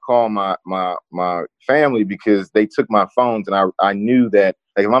her, can I call my family, because they took my phones, and I knew that,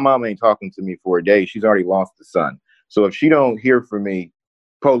 like, if my mom ain't talking to me for a day, she's already lost a son. So if she don't hear from me,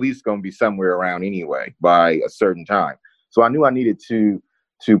 police gonna be somewhere around anyway by a certain time. So I knew I needed to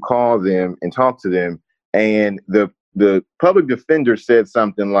call them and talk to them. And the public defender said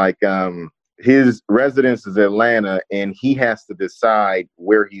something like, his residence is Atlanta, and he has to decide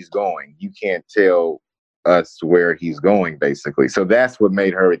where he's going. You can't tell us where he's going, basically. So that's what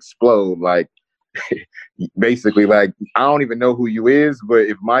made her explode. Like, basically, like, I don't even know who you is, but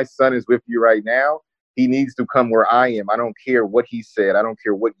if my son is with you right now, he needs to come where I am. I don't care what he said. I don't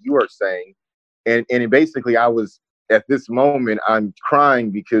care what you are saying. And basically, at this moment, I'm crying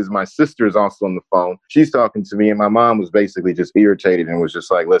because my sister is also on the phone. She's talking to me, and my mom was basically just irritated and was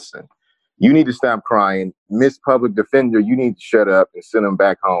just like, listen, you need to stop crying. Miss Public Defender, you need to shut up and send him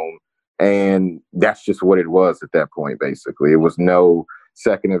back home. And that's just what it was at that point, basically. It was no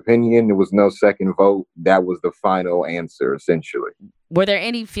second opinion. There was no second vote. That was the final answer, essentially. Were there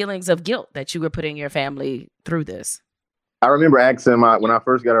any feelings of guilt that you were putting your family through this? I remember asking when I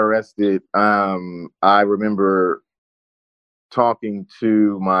first got arrested, I remember talking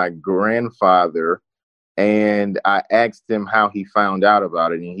to my grandfather, and I asked him how he found out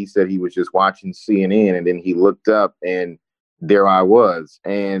about it. And he said he was just watching CNN, and then he looked up, and there I was.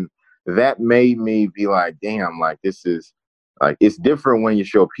 And that made me be like, damn, like, this is like, it's different when you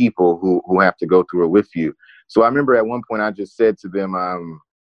show people who have to go through it with you. So I remember at one point I just said to them,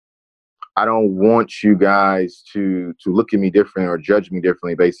 I don't want you guys to look at me different or judge me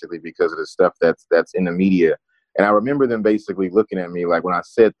differently, basically, because of the stuff that's in the media. And I remember them basically looking at me like, when I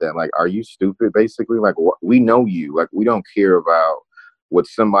said that, like, are you stupid? Basically, like, we know you, like, we don't care about what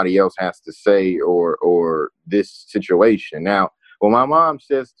somebody else has to say or this situation. Now, when my mom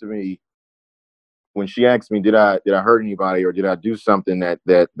says to me, when she asks me, did I hurt anybody, or did I do something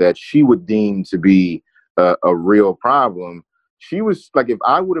that she would deem to be a real problem? She was like, if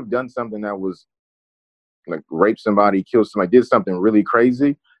I would have done something that was like rape somebody, kill somebody, did something really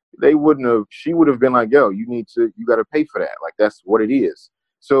crazy, she would have been like, yo, you got to pay for that. Like, that's what it is.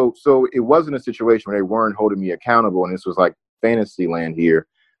 So it wasn't a situation where they weren't holding me accountable, and this was like fantasy land here,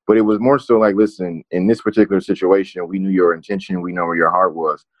 but it was more so like, listen, in this particular situation, we knew your intention. We know where your heart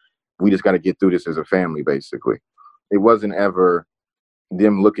was. We just got to get through this as a family, basically. It wasn't ever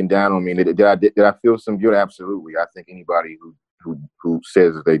them looking down on me. Did I feel some guilt? Absolutely. I think anybody who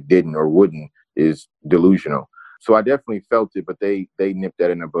says that they didn't or wouldn't is delusional. So I definitely felt it, but they nipped that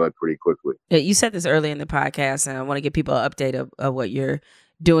in the bud pretty quickly. Yeah, you said this early in the podcast, and I want to give people an update of what you're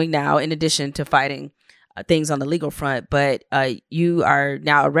doing now, in addition to fighting things on the legal front. But you are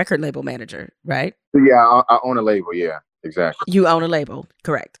now a record label manager, right? Yeah, I own a label. Yeah, exactly. You own a label,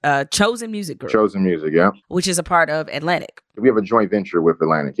 correct? Chosen Music Group. Chosen Music, yeah. Which is a part of Atlantic. We have a joint venture with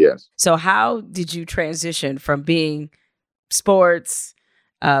Atlantic, yes. So how did you transition from being sports,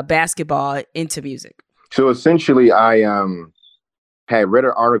 basketball into music? So essentially, I had read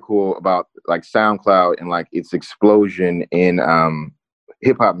an article about like SoundCloud and like its explosion in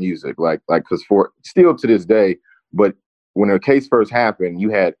hip hop music, like because for still to this day, but when the case first happened, you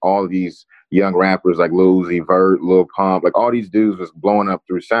had all of these young rappers like Lil Uzi Vert, Lil Pump, like all these dudes was blowing up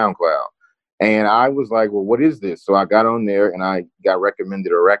through SoundCloud, and I was like, well, what is this? So I got on there and I got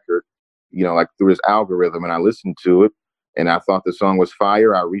recommended a record, like through this algorithm, and I listened to it. And I thought the song was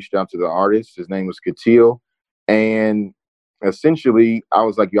fire. I reached out to the artist. His name was Katil. And essentially, I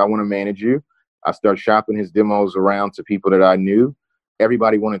was like, I want to manage you. I started shopping his demos around to people that I knew.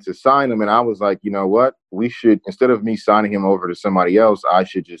 Everybody wanted to sign him. And I was like, you know what? We should, instead of me signing him over to somebody else, I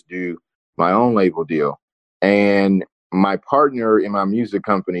should just do my own label deal. And my partner in my music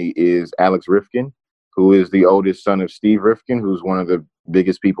company is Alex Rifkin, who is the oldest son of Steve Rifkin, who's one of the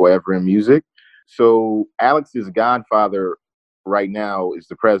biggest people ever in music. So Alex's godfather right now is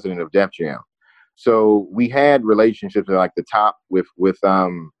the president of Def Jam. So we had relationships at like the top with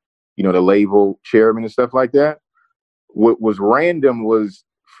the label chairman and stuff like that. What was random was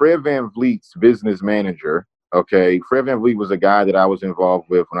Fred Van Vliet's business manager. Okay. Fred Van Vliet was a guy that I was involved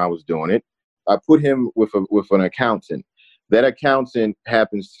with when I was doing it. I put him with an accountant. That accountant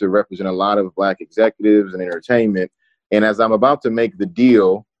happens to represent a lot of Black executives and entertainment. And as I'm about to make the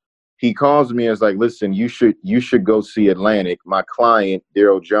deal, he calls me and is like, listen, you should go see Atlantic. My client,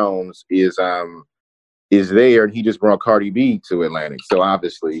 Daryl Jones, is there, and he just brought Cardi B to Atlantic. So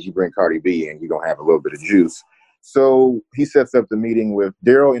obviously, you bring Cardi B in, you're going to have a little bit of juice. So he sets up the meeting with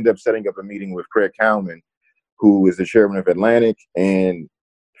Daryl, ended up setting up a meeting with Craig Cowman, who is the chairman of Atlantic. And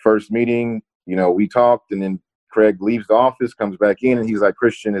first meeting, we talked, and then Craig leaves the office, comes back in, and he's like,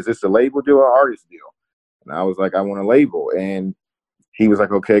 Christian, is this a label deal or artist deal? And I was like, I want a label. And he was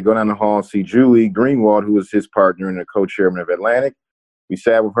like, okay, go down the hall, see Julie Greenwald, who was his partner and the co-chairman of Atlantic. We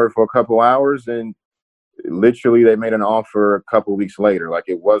sat with her for a couple hours, and literally they made an offer a couple weeks later. Like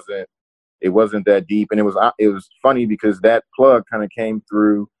it wasn't that deep. And it was funny because that plug kind of came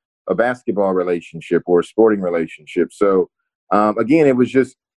through a basketball relationship or a sporting relationship. So again, it was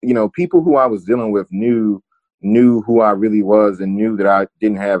just, people who I was dealing with knew who I really was and knew that I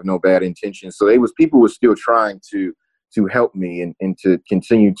didn't have no bad intentions. So people were still trying to help me and to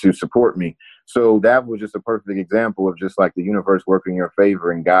continue to support me. So that was just a perfect example of just like the universe working in your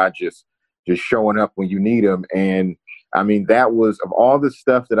favor and God just showing up when you need him. And I mean, that was, of all the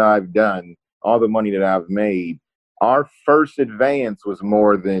stuff that I've done, all the money that I've made, our first advance was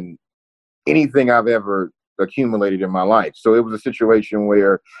more than anything I've ever accumulated in my life. So it was a situation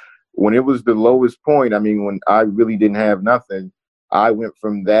where when it was the lowest point, I mean, when I really didn't have nothing, I went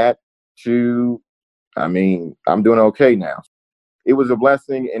from that to, I'm doing okay now. It was a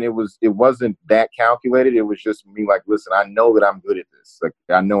blessing, and it wasn't that calculated. It was just me like, listen, I know that I'm good at this. Like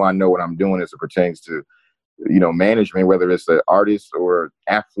I know what I'm doing as it pertains to, management, whether it's an artist or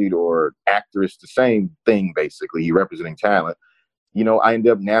athlete or actor, it's the same thing, basically. You're representing talent. I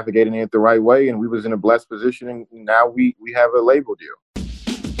ended up navigating it the right way, and we was in a blessed position, and now we have a label deal.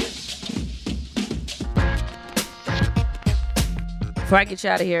 Before I get you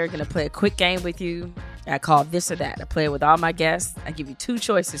out of here, I'm going to play a quick game with you. I call This or That. I play it with all my guests. I give you 2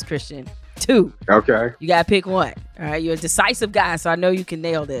 choices, Christian. 2. Okay. You got to pick one. All right. You're a decisive guy, so I know you can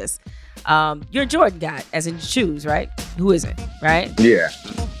nail this. You're a Jordan guy, as in shoes, right? Who isn't, right? Yeah.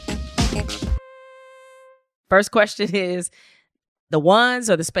 First question is the ones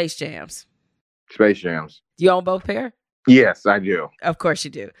or the Space Jams? Space Jams. Do you own both pair? Yes, I do. Of course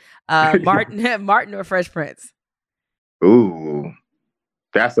you do. Martin or Fresh Prince? Ooh.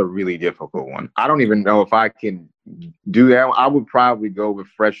 That's a really difficult one. I don't even know if I can do that. I would probably go with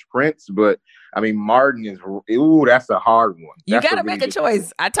Fresh Prince, but Martin is, that's a hard one. You got to make a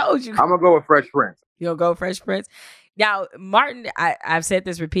choice. I told you. I'm going to go with Fresh Prince. You'll go with Fresh Prince? Now, Martin, I've said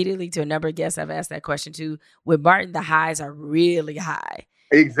this repeatedly to a number of guests I've asked that question to. With Martin, the highs are really high.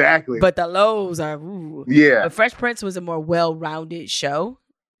 Exactly. But the lows are, ooh. Yeah. But Fresh Prince was a more well-rounded show.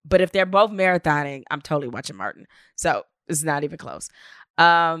 But if they're both marathoning, I'm totally watching Martin. So it's not even close.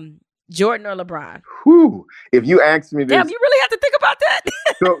 Jordan or LeBron? Whew. If you ask me this, damn, you really have to think about that.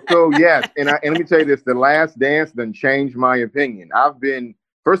 so yes, and let me tell you this: The Last Dance done changed my opinion.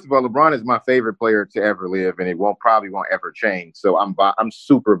 First of all, LeBron is my favorite player to ever live, and it probably won't ever change. So I'm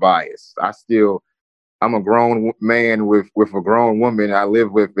super biased. I'm a grown man with a grown woman I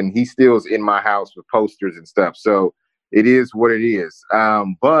live with, and he still's in my house with posters and stuff. So it is what it is.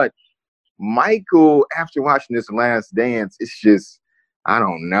 But Michael, after watching this Last Dance, it's just, I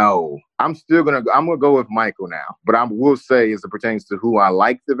don't know. I'm gonna go with Michael now. But I will say, as it pertains to who I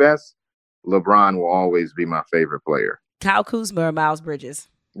like the best, LeBron will always be my favorite player. Kyle Kuzma or Miles Bridges?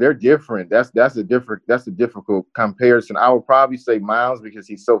 They're different. That's a difficult comparison. I would probably say Miles because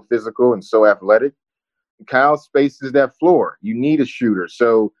he's so physical and so athletic. Kyle spaces that floor. You need a shooter.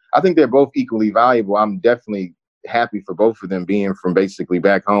 So I think they're both equally valuable. I'm definitely happy for both of them being from basically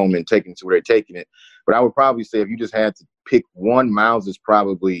back home and taking to where they're taking it. But I would probably say if you just had to pick one, Miles is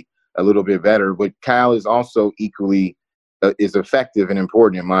probably a little bit better. But Kyle is also equally is effective and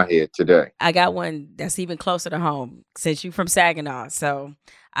important in my head today. I got one that's even closer to home since you're from Saginaw. So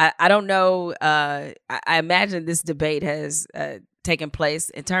I don't know. I imagine this debate has taken place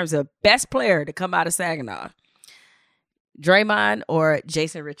in terms of best player to come out of Saginaw. Draymond or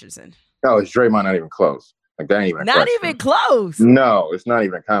Jason Richardson? No, it's Draymond, not even close. Like that ain't even not even close. No, it's not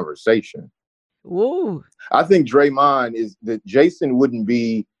even a conversation. Woo. I think Draymond is that Jason would,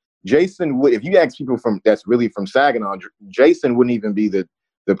 if you ask people that's really from Saginaw, Jason wouldn't even be the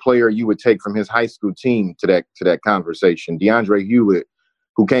player you would take from his high school team to that conversation. DeAndre Hewlett,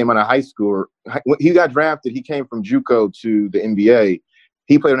 who came out of high school, he got drafted. He came from JUCO to the NBA.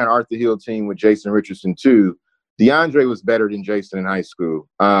 He played on an Arthur Hill team with Jason Richardson too. DeAndre was better than Jason in high school.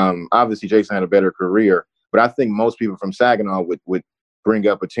 Obviously, Jason had a better career, but I think most people from Saginaw would bring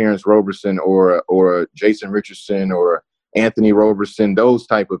up a Terrence Roberson or a Jason Richardson or Anthony Roberson, those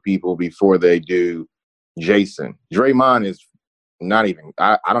type of people before they do Jason. Draymond is not even,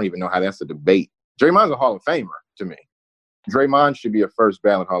 I don't even know how that's a debate. Draymond's a Hall of Famer to me. Draymond should be a first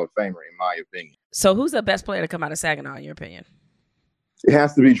ballot Hall of Famer, in my opinion. So who's the best player to come out of Saginaw, in your opinion? It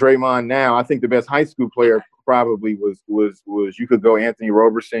has to be Draymond now. I think the best high school player probably was you could go Anthony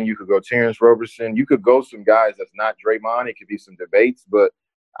Roberson, you could go Terrence Roberson, you could go some guys that's not Draymond. It could be some debates, but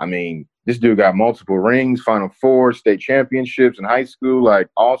I mean, this dude got multiple rings, Final Four, state championships in high school, like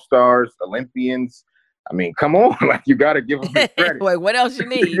All-Stars, Olympians. I mean, come on, like you got to give him his credit. Wait, what else you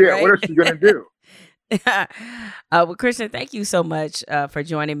need? Yeah, right? What else you gonna do? Well, Christian, thank you so much for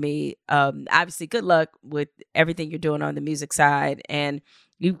joining me. Obviously, good luck with everything you're doing on the music side, and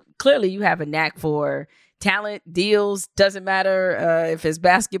you have a knack for talent, deals. Doesn't matter if it's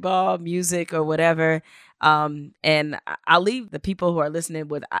basketball, music, or whatever. And I'll leave the people who are listening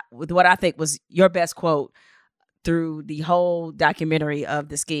with what I think was your best quote through the whole documentary of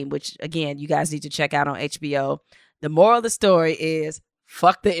The Scheme, which again, you guys need to check out on HBO. The moral of the story is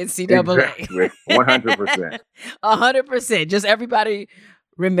fuck the NCAA. Exactly. 100%. 100%. Just everybody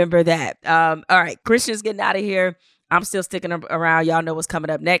remember that. All right. Christian's getting out of here. I'm still sticking around. Y'all know what's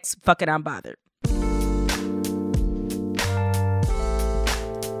coming up next. Fuck it, I'm bothered.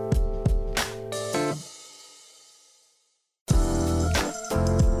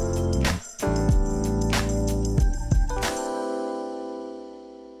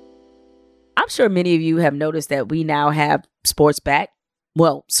 I'm sure many of you have noticed that we now have sports back.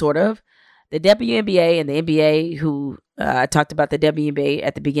 Well, sort of. The WNBA and the NBA, who I talked about the WNBA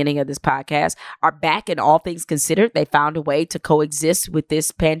at the beginning of this podcast, are back, and all things considered, they found a way to coexist with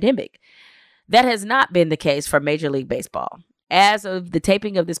this pandemic. That has not been the case for Major League Baseball. As of the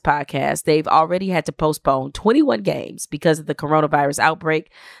taping of this podcast, they've already had to postpone 21 games because of the coronavirus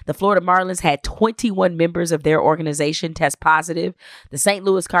outbreak. The Florida Marlins had 21 members of their organization test positive. The St.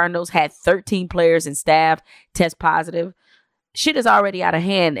 Louis Cardinals had 13 players and staff test positive. Shit is already out of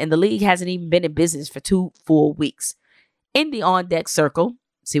hand, and the league hasn't even been in business for 2 full weeks. In the on-deck circle,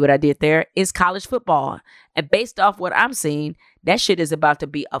 see what I did there, is college football. And based off what I'm seeing, that shit is about to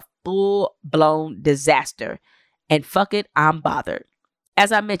be a full-blown disaster. And fuck it, I'm bothered.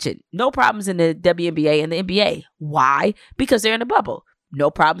 As I mentioned, no problems in the WNBA and the NBA. Why? Because they're in a bubble. No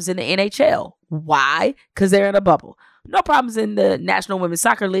problems in the NHL. Why? Because they're in a bubble. No problems in the National Women's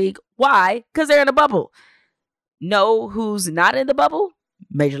Soccer League. Why? Because they're in a bubble. Know who's not in the bubble?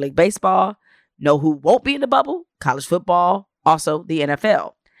 Major League Baseball. Know who won't be in the bubble? College football. Also, the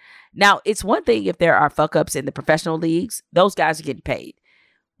NFL. Now, it's one thing if there are fuck-ups in the professional leagues. Those guys are getting paid.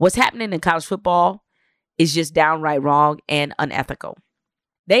 What's happening in college football is just downright wrong and unethical.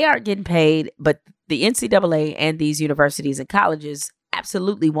 They aren't getting paid, but the NCAA and these universities and colleges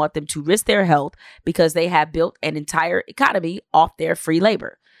absolutely want them to risk their health because they have built an entire economy off their free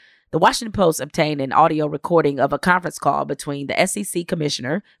labor. The Washington Post obtained an audio recording of a conference call between the SEC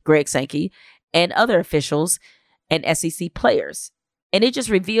commissioner, Greg Sankey, and other officials and SEC players. And it just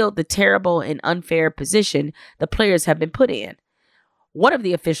revealed the terrible and unfair position the players have been put in. One of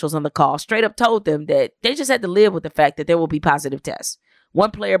the officials on the call straight up told them that they just had to live with the fact that there will be positive tests.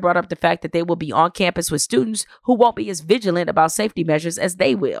 One player brought up the fact that they will be on campus with students who won't be as vigilant about safety measures as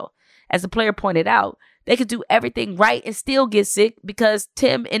they will. As the player pointed out, they could do everything right and still get sick because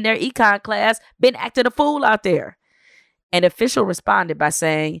Tim in their econ class been acting a fool out there. An official responded by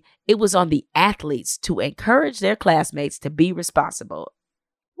saying it was on the athletes to encourage their classmates to be responsible.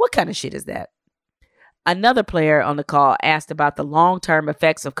 What kind of shit is that? Another player on the call asked about the long-term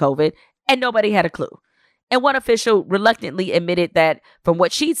effects of COVID, and nobody had a clue. And one official reluctantly admitted that from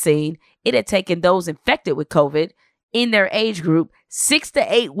what she'd seen, it had taken those infected with COVID in their age group 6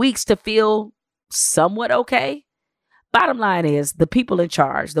 to 8 weeks to feel somewhat okay. Bottom line is, the people in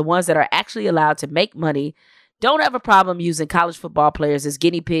charge, the ones that are actually allowed to make money, don't have a problem using college football players as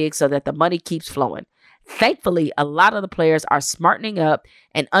guinea pigs so that the money keeps flowing. Thankfully, a lot of the players are smartening up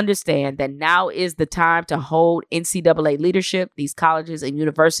and understand that now is the time to hold NCAA leadership, these colleges and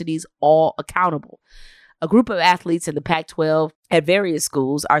universities, all accountable. A group of athletes in the Pac-12 at various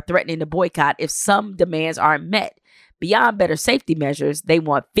schools are threatening to boycott if some demands aren't met. Beyond better safety measures, they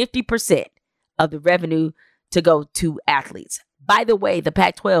want 50% of the revenue to go to athletes. By the way, the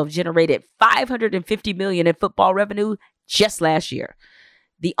Pac-12 generated $550 million in football revenue just last year.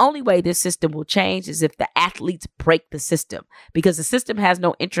 The only way this system will change is if the athletes break the system, because the system has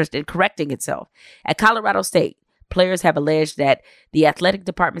no interest in correcting itself. At Colorado State, players have alleged that the athletic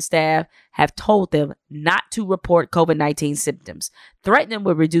department staff have told them not to report COVID-19 symptoms, threaten them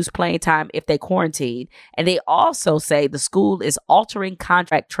with reduced playing time if they quarantine, and they also say the school is altering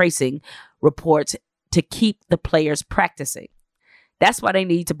contract tracing reports to keep the players practicing. That's why they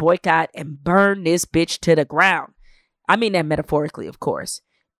need to boycott and burn this bitch to the ground. I mean that metaphorically, of course.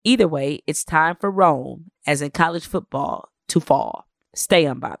 Either way, it's time for Rome, as in college football, to fall. Stay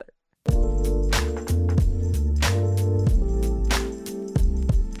unbothered.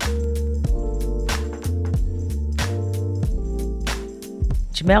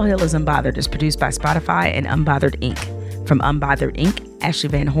 Jamel Hill is Unbothered is produced by Spotify and Unbothered Inc. From Unbothered Inc., Ashley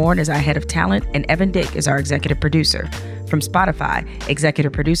Van Horn is our head of talent, and Evan Dick is our executive producer. From Spotify,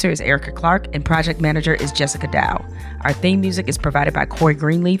 executive producer is Erica Clark, and project manager is Jessica Dow. Our theme music is provided by Corey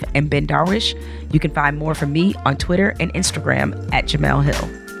Greenleaf and Ben Darwish. You can find more from me on Twitter and Instagram at Jamel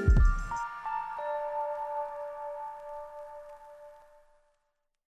Hill.